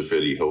think that's a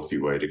fairly healthy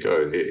way to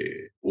go.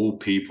 All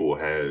people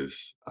have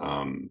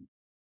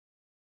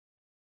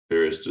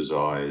various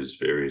desires,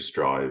 various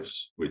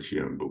drives, which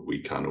we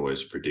can't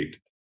always predict.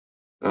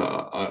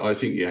 I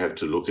think you have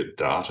to look at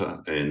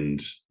data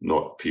and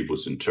not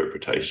people's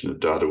interpretation of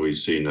data. We've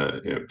seen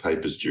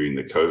papers during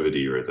the COVID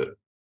era that,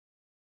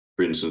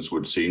 for instance,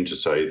 would seem to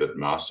say that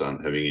masks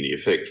aren't having any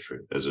effect,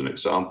 as an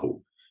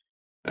example,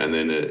 and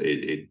then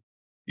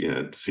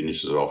it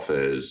finishes off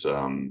as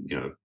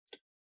in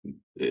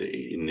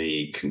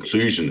the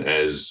conclusion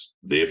as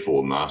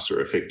therefore masks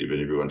are effective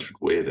and everyone should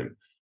wear them.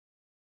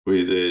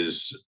 Where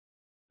there's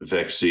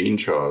vaccine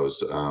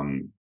trials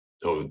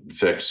of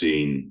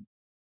vaccine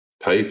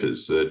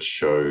papers that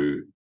show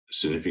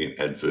significant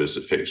adverse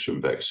effects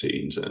from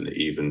vaccines and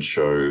even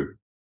show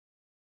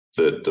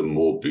that the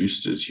more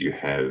boosters you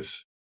have,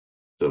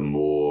 the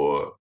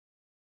more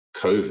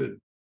COVID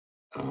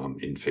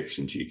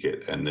infections you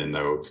get. And then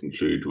they will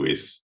conclude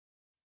with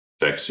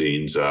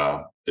vaccines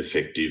are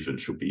effective and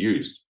should be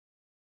used.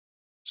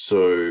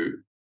 So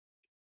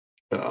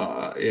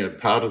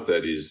part of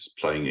that is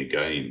playing a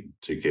game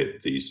to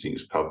get these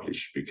things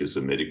published, because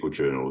the medical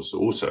journals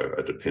also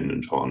are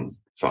dependent on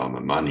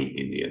pharma money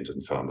in the end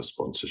and pharma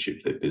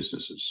sponsorship, their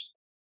businesses.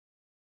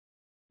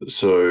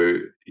 So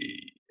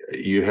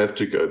you have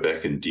to go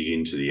back and dig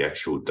into the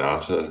actual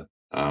data.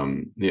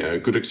 A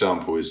good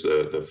example is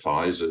the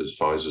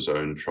Pfizer's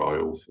own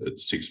trial at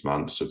 6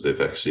 months of their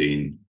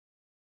vaccine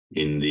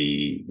in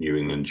the New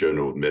England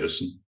Journal of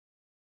Medicine.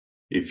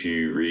 If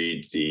you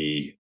read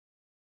the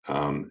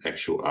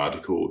actual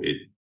article, it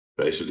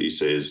basically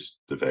says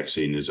the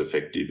vaccine is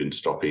effective in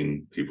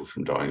stopping people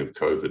from dying of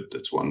COVID.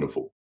 That's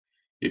wonderful.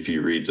 If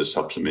you read the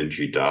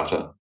supplementary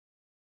data,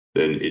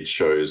 then it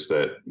shows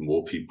that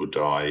more people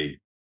die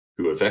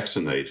who are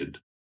vaccinated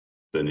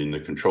than in the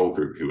control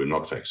group who are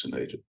not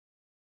vaccinated.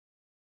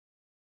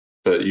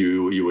 But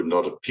you would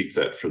not have picked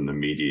that from the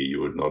media.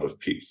 You would not have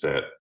picked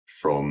that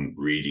from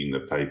reading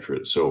the paper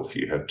itself.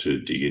 You have to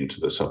dig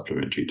into the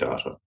supplementary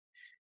data.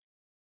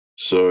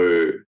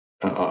 So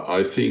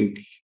I think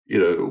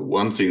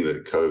one thing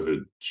that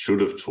COVID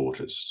should have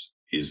taught us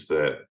is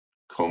that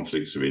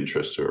conflicts of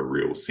interest are a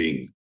real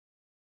thing.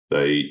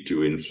 They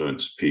do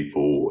influence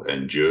people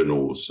and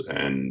journals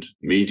and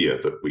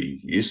media that we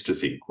used to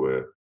think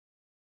were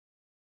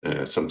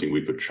something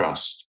we could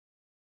trust.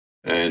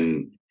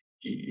 And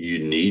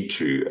you need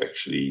to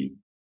actually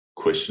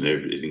question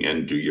everything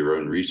and do your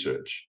own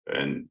research.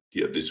 And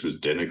this was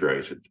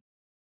denigrated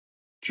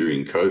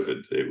during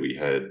COVID. We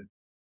had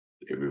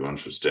everyone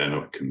from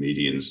stand-up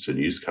comedians to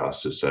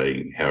newscasters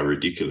saying how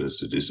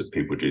ridiculous it is that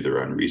people do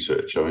their own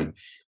research. I mean,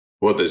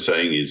 what they're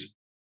saying is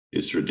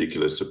it's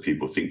ridiculous that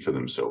people think for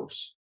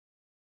themselves.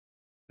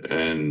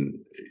 And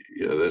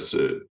that's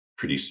a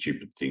pretty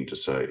stupid thing to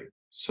say.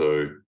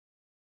 So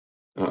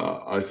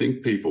I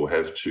think people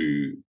have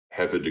to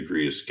have a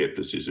degree of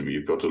skepticism.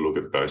 You've got to look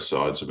at both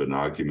sides of an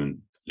argument,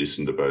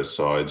 listen to both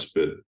sides,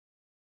 but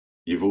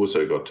you've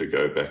also got to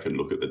go back and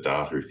look at the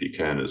data if you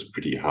can. It's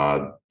pretty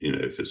hard,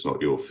 if it's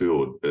not your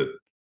field,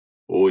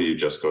 or you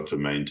just got to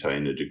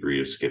maintain a degree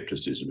of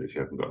skepticism if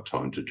you haven't got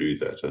time to do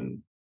that,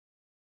 and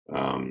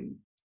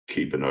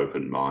keep an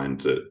open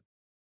mind that,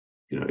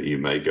 you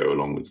may go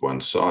along with one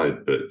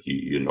side, but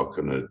you're not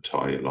going to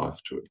tie your life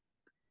to it.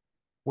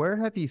 Where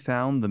have you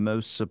found the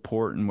most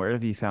support and where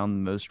have you found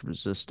the most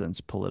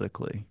resistance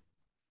politically?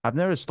 I've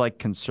noticed like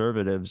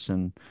conservatives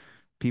and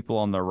people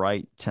on the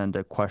right tend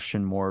to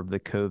question more of the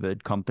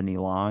COVID company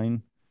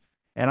line.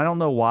 And I don't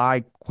know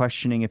why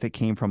questioning if it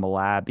came from a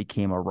lab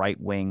became a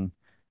right-wing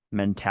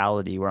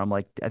mentality where I'm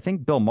like, I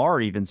think Bill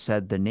Maher even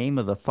said the name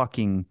of the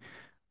fucking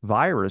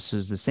virus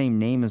is the same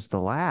name as the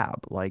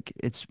lab. Like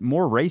it's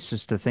more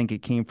racist to think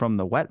it came from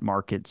the wet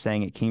market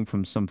saying it came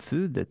from some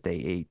food that they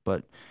ate,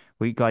 but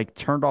we like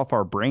turned off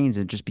our brains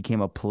and just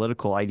became a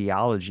political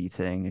ideology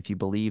thing. If you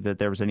believe that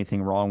there was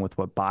anything wrong with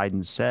what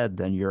Biden said,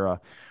 then you're a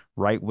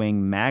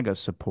right-wing MAGA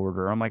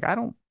supporter. I'm like, I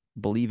don't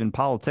believe in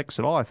politics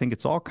at all. I think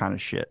it's all kind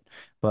of shit.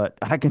 But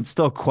I can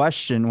still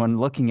question when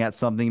looking at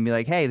something and be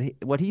like, hey,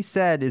 what he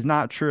said is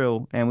not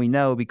true. And we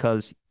know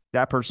because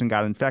that person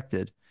got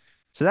infected.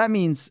 So that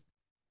means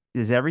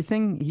is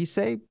everything he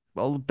say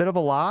a bit of a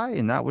lie?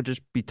 And that would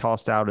just be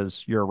tossed out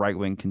as you're a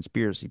right-wing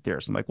conspiracy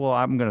theorist. I'm like, well,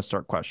 I'm going to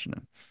start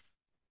questioning.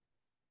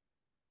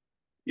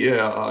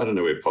 Yeah, I don't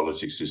know where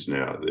politics is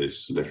now,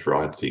 this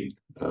left-right thing.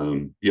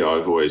 I've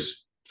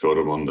always felt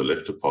I'm on the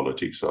left of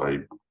politics. I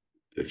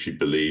actually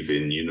believe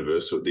in the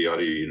idea of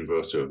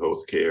universal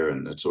healthcare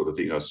and that sort of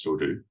thing. I still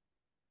do.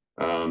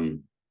 But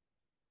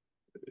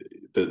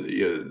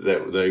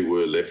that they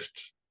were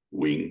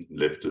left-wing,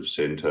 left of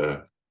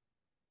centre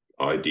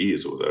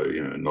ideas, although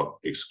not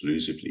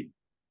exclusively.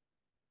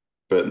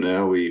 But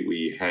now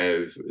we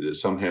have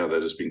somehow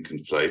that has been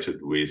conflated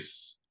with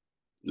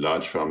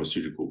large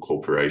pharmaceutical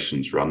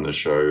corporations run the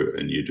show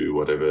and you do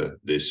whatever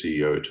their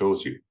CEO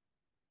tells you.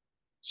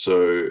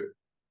 So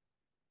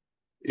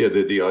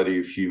the idea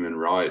of human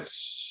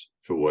rights,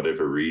 for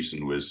whatever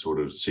reason, was sort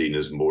of seen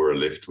as more a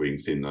left-wing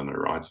thing than a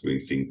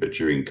right-wing thing. But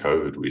during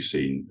COVID, we've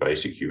seen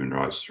basic human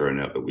rights thrown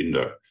out the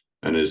window.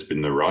 And it's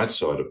been the right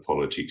side of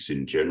politics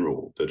in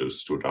general that have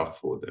stood up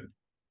for them.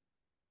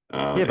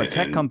 Yeah, but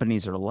tech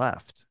companies are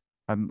left.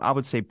 I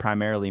would say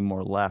primarily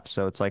more left,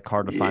 so it's like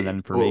hard to find that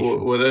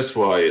information. Well, that's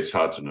why it's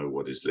hard to know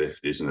what is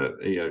left, isn't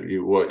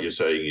it? What you're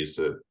saying is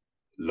that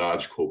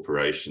large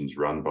corporations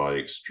run by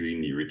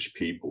extremely rich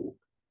people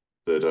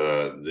that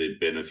are the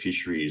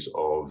beneficiaries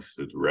of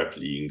the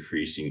rapidly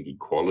increasing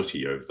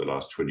equality over the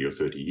last 20 or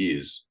 30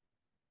 years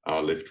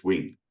are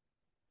left-wing.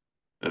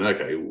 And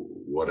okay,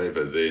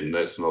 whatever, then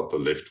that's not the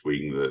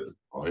left-wing that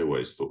I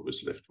always thought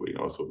was left-wing.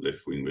 I thought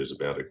left-wing was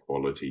about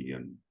equality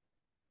and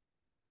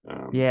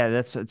yeah,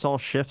 it's all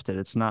shifted.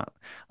 It's not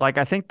like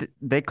I think that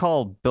they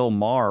call Bill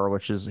Maher,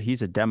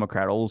 he's a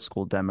Democrat, old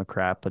school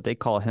Democrat, but they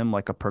call him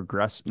like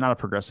not a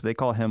progressive. They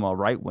call him a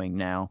right wing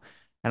now.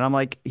 And I'm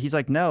like, he's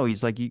like, no,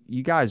 he's like,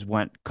 you guys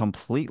went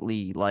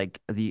completely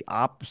like the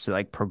opposite,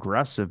 like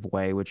progressive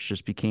way, which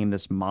just became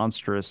this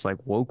monstrous, like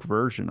woke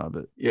version of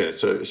it. Yeah,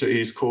 so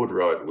he's called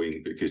right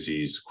wing because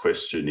he's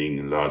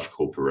questioning large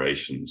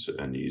corporations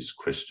and he's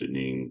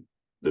questioning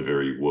the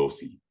very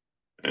wealthy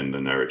and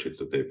the narrative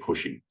that they're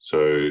pushing. So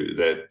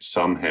that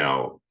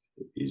somehow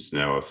is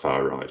now a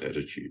far right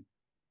attitude.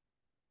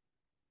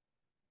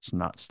 It's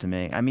nuts to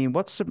me. I mean,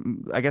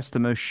 I guess the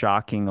most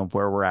shocking of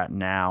where we're at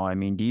now? I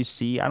mean,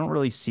 I don't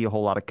really see a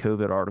whole lot of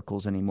COVID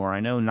articles anymore. I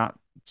know not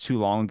too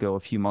long ago,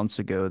 a few months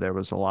ago, there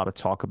was a lot of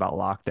talk about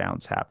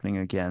lockdowns happening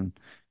again.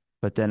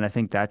 But then I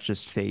think that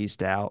just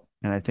phased out.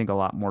 And I think a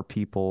lot more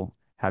people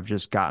have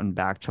just gotten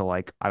back to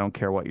like, I don't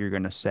care what you're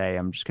going to say.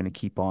 I'm just going to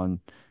keep on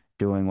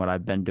doing what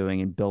I've been doing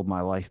and build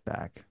my life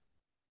back.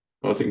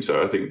 I think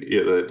so. I think,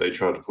 they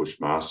tried to push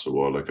masks a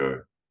while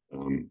ago.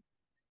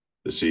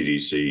 The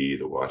CDC,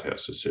 the White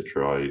House,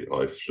 etc.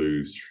 I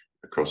flew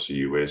across the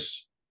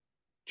US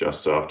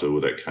just after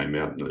all that came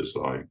out, and there's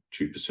like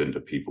 2%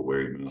 of people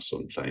wearing masks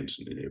on planes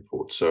and in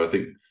airports. So I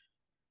think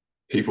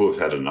people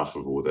have had enough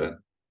of all that.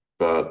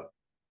 But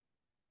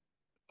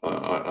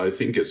I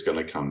think it's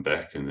going to come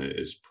back and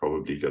it's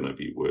probably going to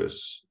be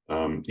worse.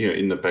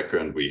 In the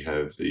background, we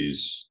have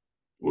these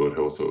World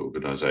Health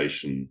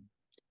Organization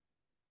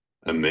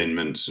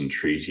amendments and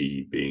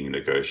treaty being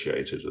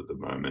negotiated at the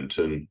moment,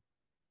 and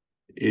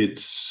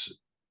it's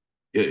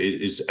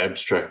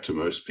abstract to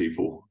most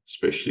people,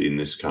 especially in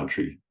this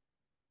country,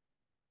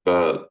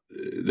 but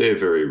they're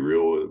very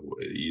real.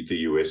 The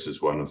US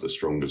is one of the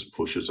strongest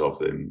pushers of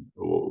them.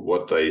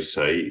 What they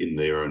say in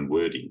their own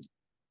wording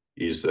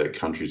is that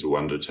countries will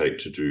undertake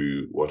to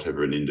do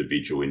whatever an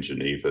individual in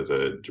Geneva,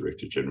 the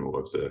Director General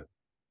of the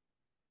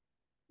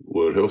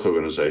World Health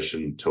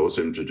Organization, tells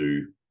them to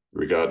do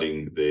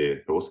regarding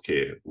their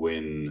healthcare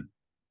when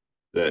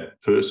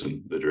that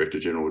person, the Director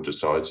General,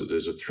 decides that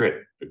there's a threat,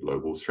 a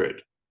global threat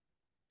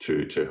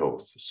to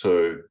health.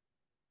 So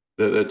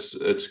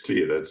that's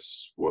clear.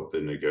 That's what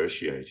they're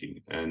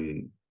negotiating,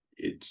 and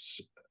it's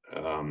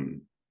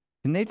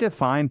Can they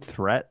define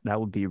threat? That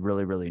would be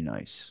really, really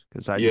nice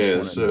because I just yeah.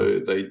 want to know.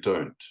 So they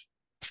don't.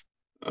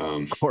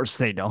 Of course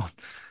they don't.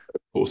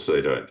 Of course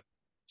they don't.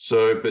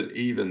 So, but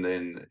even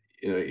then,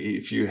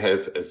 if you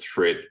have a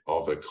threat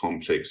of a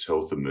complex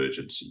health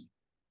emergency,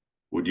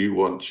 would you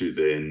want to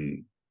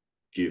then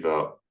give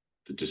up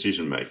the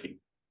decision making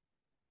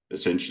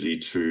essentially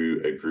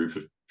to a group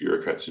of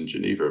bureaucrats in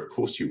Geneva? Of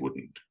course you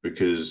wouldn't,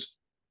 because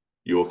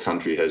your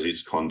country has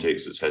its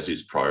context, it has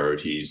its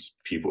priorities.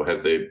 People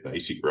have their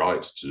basic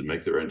rights to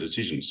make their own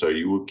decisions. So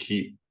you would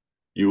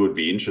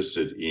be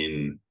interested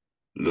in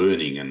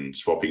learning and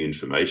swapping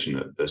information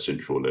at a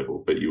central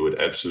level, but you would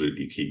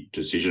absolutely keep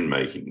decision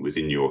making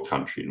within your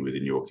country and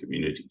within your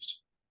communities.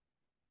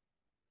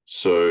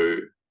 So,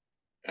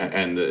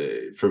 and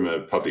from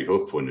a public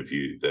health point of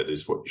view, that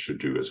is what you should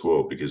do as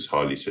well, because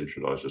highly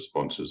centralized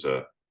responses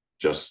are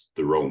just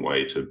the wrong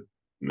way to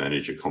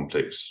manage a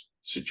complex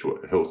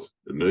health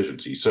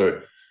emergency.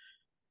 So,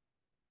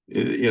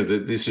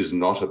 this is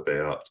not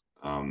about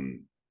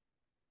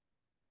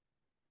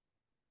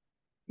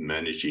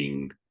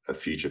managing a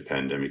future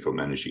pandemic or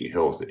managing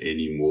health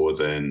any more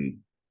than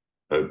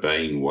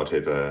obeying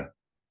whatever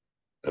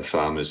a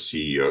pharma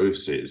CEO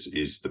says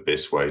is the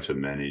best way to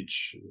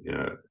manage,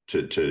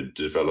 to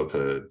develop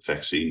a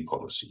vaccine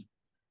policy.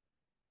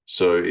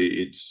 So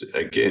it's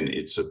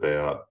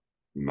about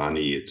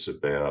money. It's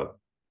about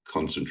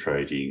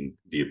concentrating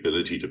the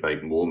ability to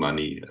make more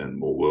money and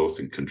more wealth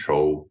and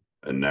control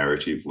a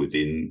narrative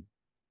within,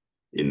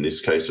 in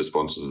this case, the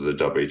sponsors of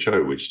the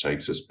WHO, which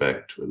takes us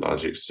back to a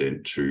large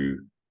extent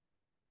to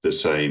the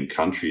same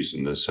countries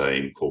and the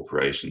same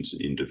corporations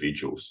and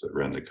individuals that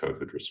ran the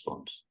COVID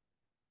response.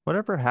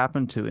 Whatever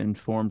happened to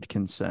informed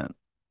consent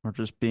or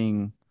just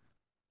being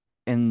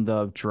in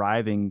the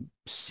driving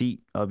seat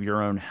of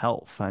your own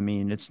health? I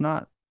mean, that's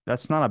not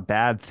a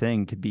bad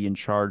thing to be in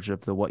charge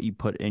of the what you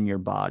put in your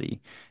body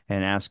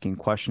and asking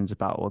questions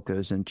about what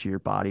goes into your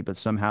body, but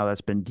somehow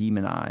that's been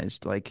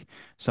demonized. Like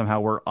somehow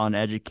we're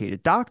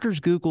uneducated.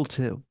 Doctors Google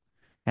too.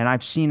 And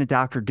I've seen a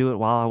doctor do it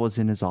while I was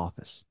in his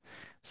office.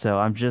 So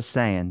I'm just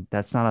saying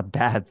that's not a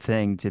bad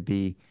thing to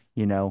be,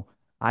 you know,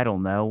 I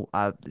don't know,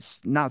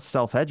 not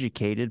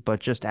self-educated, but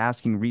just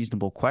asking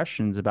reasonable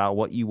questions about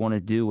what you want to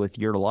do with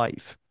your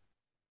life.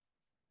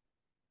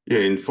 Yeah,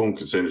 informed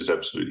consent is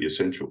absolutely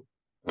essential.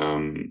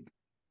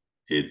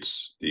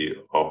 It's the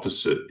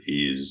opposite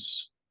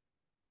is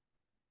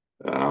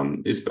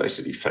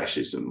basically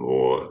fascism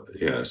or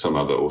some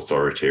other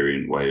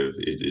authoritarian way of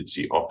it. It's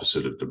the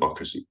opposite of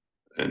democracy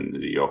and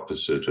the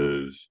opposite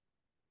of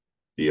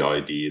the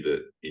idea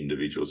that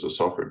individuals are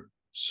sovereign.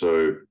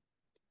 So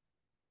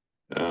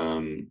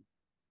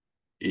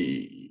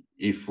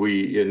if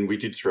we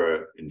did throw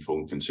out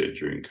informed consent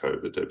during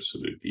COVID,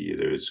 absolutely,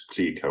 there is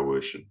clear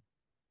coercion,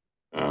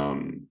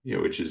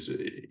 which is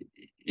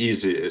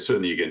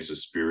certainly against the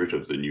spirit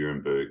of the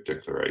Nuremberg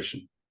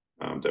Declaration.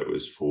 That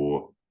was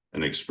for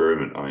an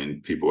experiment. I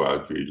mean, people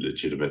argued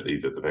legitimately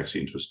that the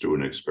vaccines were still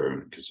an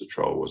experiment because the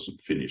trial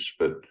wasn't finished.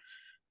 But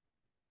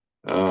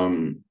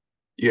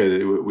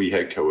we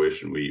had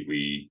coercion.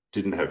 We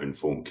didn't have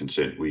informed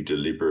consent. We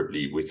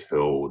deliberately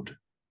withheld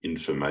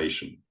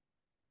information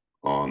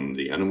on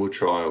the animal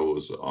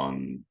trials,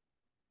 on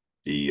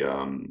the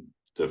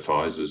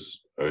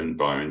Pfizer's own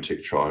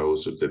BioNTech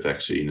trials of the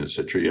vaccine,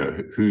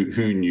 etc.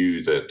 Who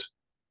knew that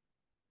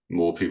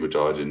more people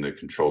died in the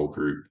control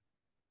group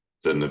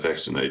than the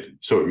vaccinated?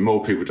 So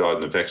more people died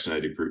in the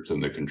vaccinated group than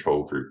the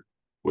control group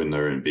when they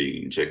were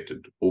being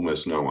injected.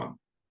 Almost no one.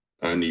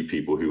 Only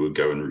people who would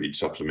go and read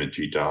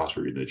supplementary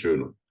data in a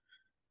journal.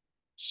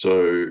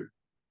 So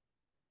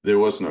there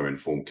was no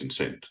informed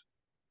consent.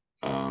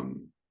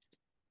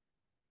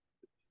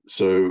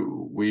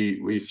 So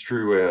we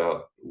threw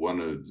out one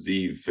of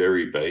the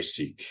very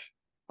basic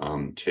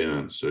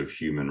tenets of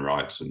human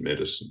rights and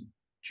medicine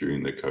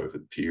during the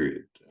COVID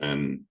period.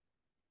 And,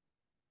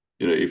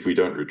 if we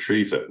don't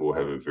retrieve that, we'll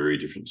have a very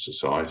different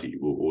society.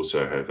 We'll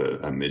also have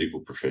a medical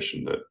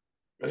profession that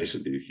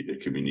basically the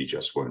community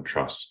just won't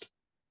trust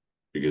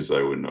because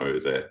they will know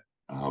that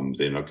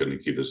they're not going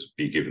to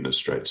be given a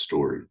straight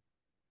story.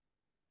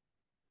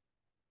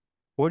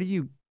 What do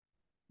you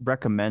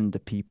recommend to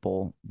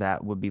people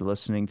that would be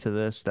listening to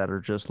this that are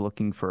just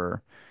looking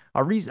for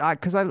A reason,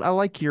 because I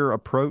like your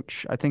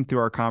approach. I think through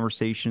our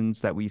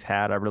conversations that we've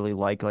had, I really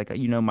like,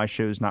 my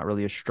show's not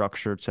really a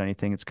structured to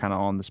anything. It's kind of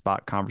on the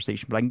spot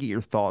conversation, but I can get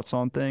your thoughts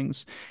on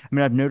things. I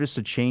mean, I've noticed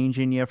a change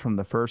in you from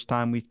the first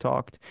time we've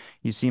talked.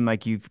 You seem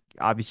like you've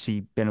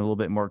obviously been a little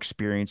bit more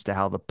experienced to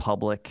how the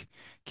public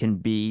can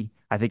be.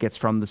 I think it's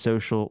from the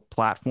social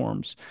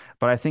platforms,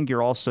 but I think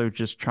you're also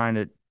just trying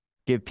to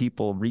give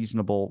people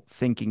reasonable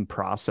thinking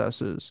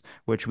processes,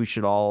 which we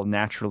should all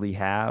naturally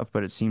have.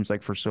 But it seems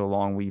like for so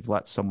long we've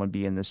let someone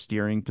be in the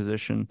steering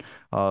position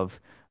of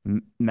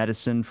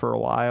medicine for a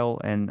while.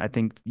 And I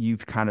think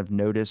you've kind of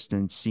noticed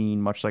and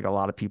seen, much like a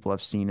lot of people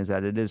have seen, is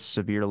that it is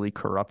severely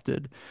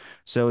corrupted.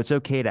 So it's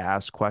okay to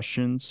ask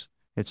questions.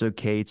 It's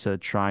okay to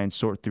try and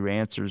sort through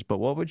answers, but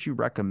what would you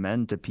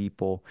recommend to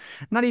people?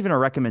 Not even a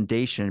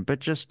recommendation, but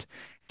just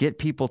get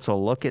people to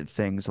look at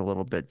things a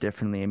little bit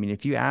differently. I mean,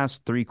 if you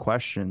ask three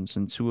questions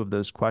and two of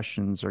those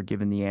questions are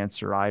given the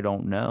answer, I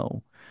don't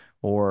know,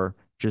 or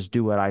just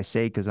do what I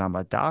say because I'm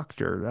a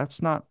doctor,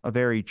 that's not a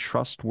very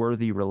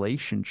trustworthy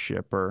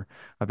relationship or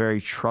a very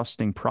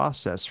trusting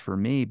process for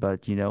me.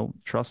 But,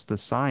 trust the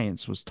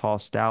science was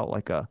tossed out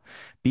like a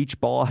beach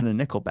ball at a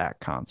Nickelback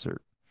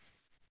concert.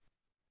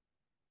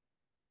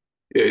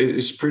 Yeah,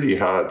 it's pretty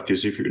hard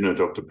because if you're in a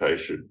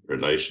doctor-patient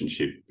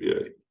relationship,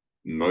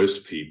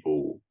 most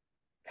people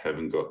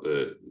haven't got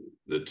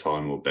the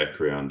time or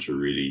background to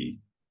really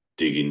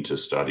dig into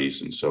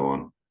studies and so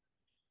on.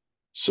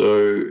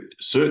 So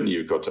certainly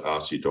you've got to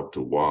ask your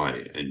doctor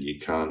why, and you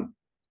can't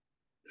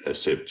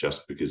accept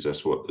just because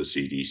that's what the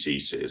CDC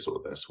says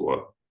or that's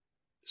what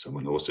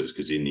someone else says,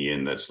 because in the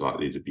end, that's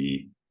likely to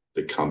be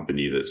the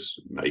company that's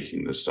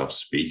making the stuff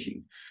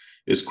speaking.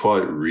 It's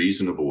quite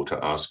reasonable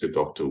to ask a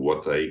doctor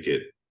what they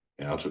get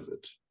out of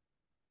it.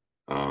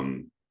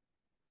 And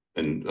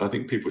I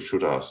think people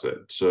should ask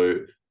that. So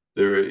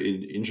there are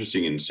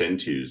interesting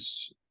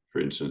incentives,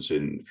 for instance,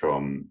 in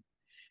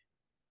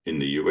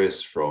the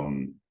US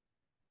from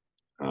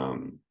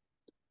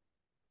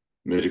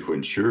medical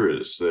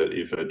insurers, that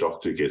if a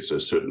doctor gets a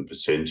certain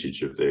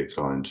percentage of their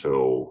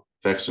clientele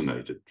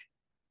vaccinated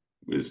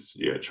with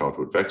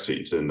childhood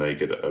vaccines, then they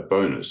get a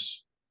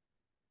bonus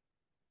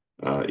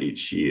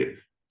each year.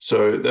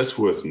 So that's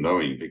worth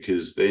knowing,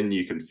 because then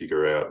you can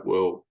figure out,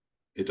 well,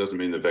 it doesn't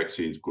mean the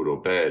vaccine's good or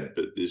bad,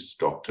 but this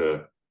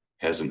doctor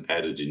has an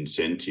added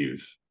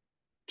incentive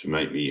to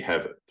make me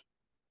have it.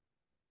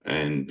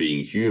 And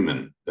being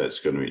human, that's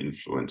going to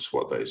influence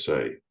what they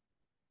say.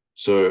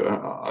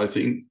 So I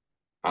think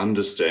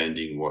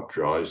understanding what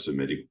drives the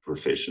medical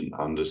profession,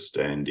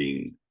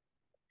 understanding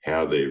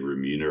how they're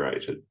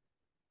remunerated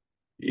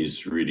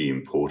is really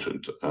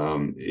important.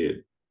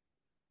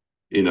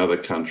 In other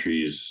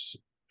countries,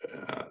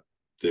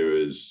 there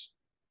is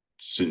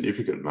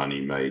significant money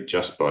made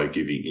just by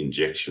giving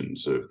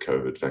injections of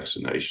COVID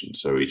vaccination.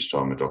 So each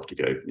time a doctor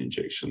gave an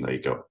injection, they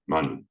got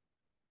money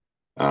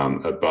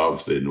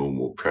above their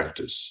normal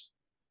practice,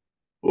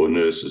 or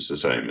nurses the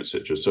same,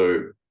 etc.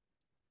 So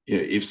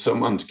if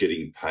someone's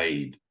getting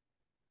paid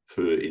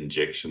per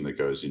injection that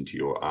goes into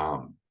your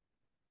arm,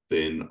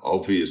 then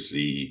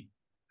obviously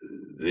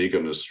they're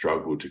going to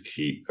struggle to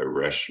keep a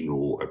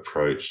rational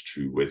approach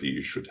to whether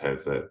you should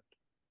have that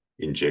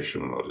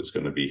injection or not. It's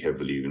going to be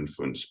heavily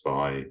influenced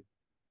by,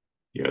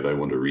 they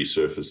want to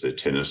resurface their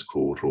tennis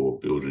court or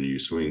build a new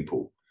swimming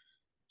pool.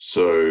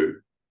 So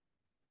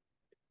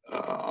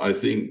I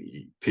think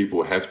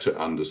people have to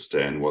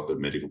understand what the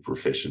medical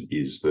profession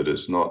is, that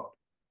it's not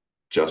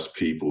just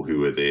people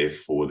who are there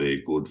for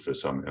their good for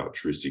some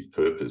altruistic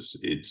purpose.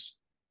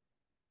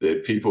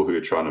 They're people who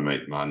are trying to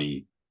make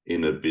money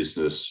in a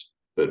business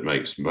that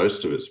makes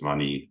most of its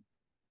money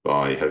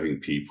by having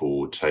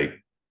people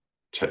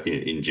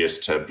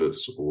ingest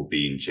tablets or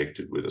be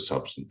injected with a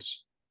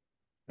substance.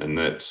 And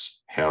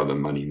that's how the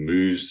money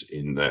moves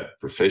in that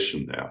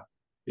profession now,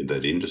 in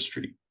that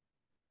industry.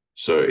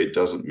 So it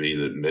doesn't mean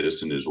that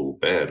medicine is all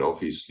bad,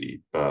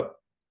 obviously, but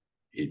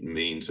it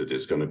means that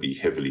it's going to be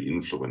heavily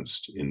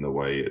influenced in the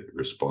way it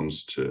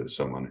responds to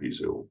someone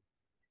who's ill.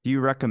 Do you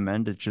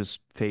recommend it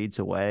just fades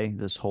away,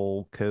 this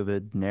whole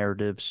COVID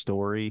narrative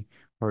story?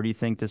 Or do you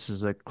think this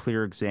is a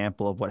clear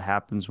example of what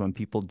happens when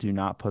people do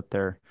not put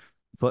their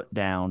foot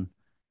down,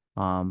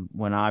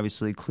 when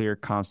obviously clear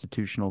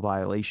constitutional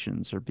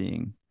violations are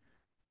being,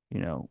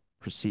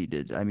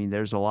 proceeded? I mean,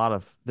 there's a lot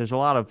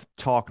of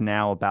talk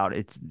now about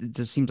it. It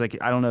just seems like,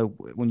 I don't know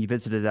when you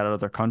visited that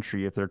other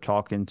country if they're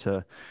talking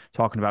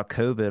about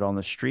COVID on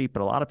the street,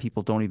 but a lot of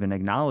people don't even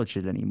acknowledge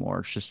it anymore.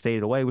 It's just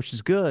faded away, which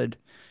is good.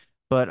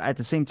 But at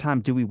the same time,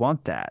 do we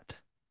want that?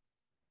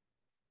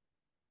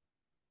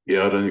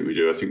 Yeah, I don't think we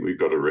do. I think we've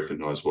got to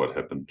recognize what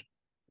happened,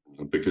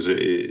 because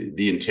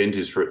the intent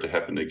is for it to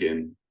happen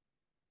again.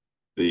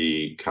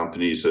 The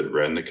companies that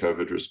ran the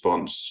COVID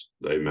response,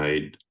 they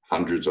made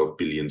hundreds of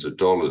billions of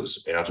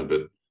dollars out of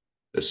it.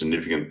 A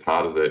significant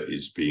part of that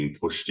is being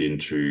pushed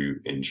into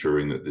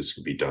ensuring that this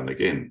could be done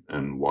again.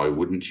 And why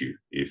wouldn't you,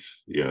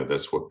 if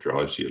that's what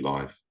drives your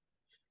life?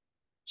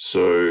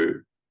 So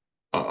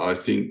I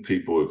think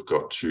people have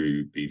got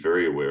to be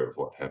very aware of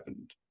what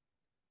happened.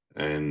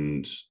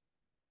 And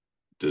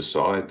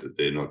decide that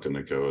they're not going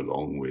to go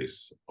along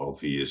with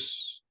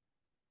obvious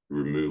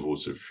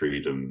removals of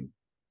freedom,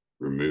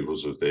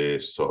 removals of their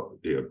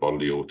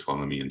bodily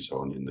autonomy and so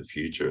on in the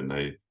future, and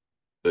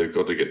they've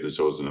got to get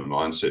themselves in a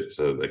mindset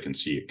so they can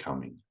see it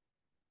coming.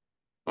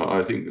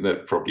 I think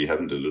that probably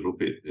happened a little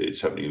bit.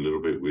 It's happening a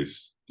little bit with,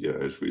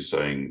 as we're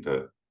saying,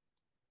 the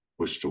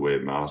push to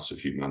wear masks a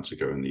few months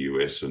ago in the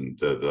US, and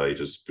the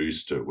latest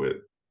booster where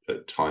a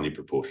tiny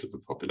proportion of the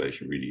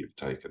population really have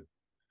taken.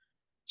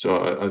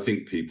 So I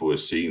think people are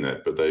seeing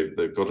that, but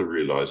they've got to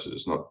realize that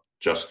it's not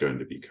just going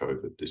to be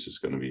COVID. This is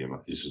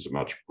a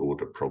much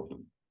broader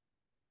problem.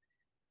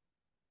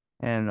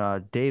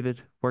 And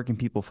David, where can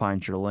people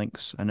find your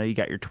links? I know you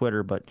got your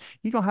Twitter, but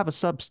you don't have a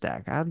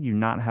Substack. How do you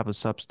not have a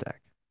Substack?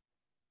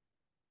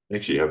 I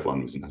actually have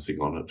one with nothing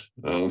on it.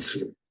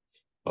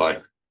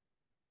 I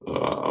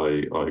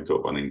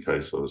got one in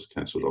case I was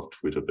cancelled off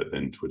Twitter, but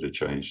then Twitter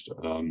changed.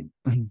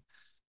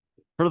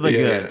 For the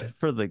good,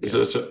 for the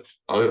good. So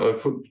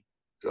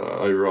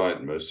I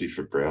write mostly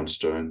for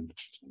Brownstone,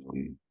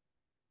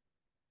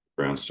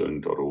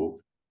 brownstone.org.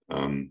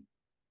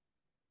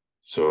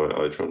 So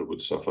I try to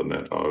put stuff on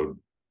that.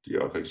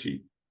 I've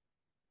actually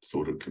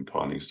thought of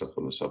compiling stuff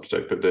on the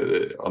Substack, but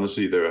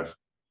honestly, there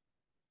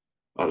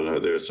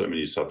are so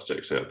many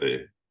Substacks out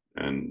there,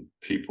 and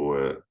people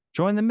are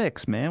join the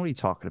mix, man. What are you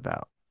talking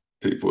about?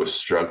 People are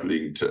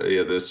struggling to.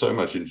 There's so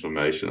much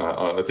information.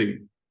 I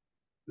think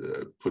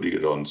putting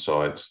it on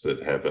sites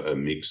that have a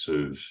mix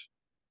of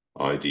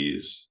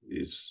ideas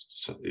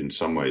is in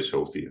some ways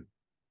healthier.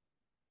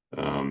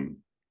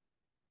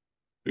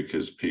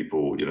 Because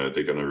people,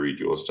 they're going to read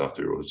your stuff.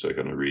 They're also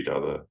going to read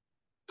other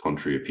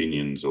contrary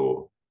opinions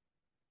or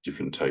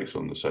different takes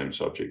on the same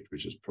subject,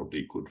 which is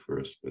probably good for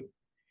us. But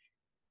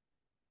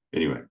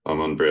anyway, I'm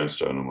on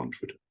Brownstone. I'm on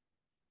Twitter.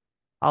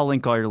 I'll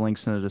link all your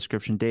links in the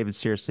description. David,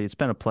 seriously, it's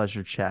been a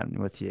pleasure chatting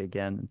with you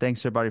again.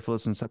 Thanks, everybody, for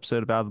listening to this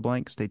episode of Out of the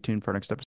Blank. Stay tuned for our next episode.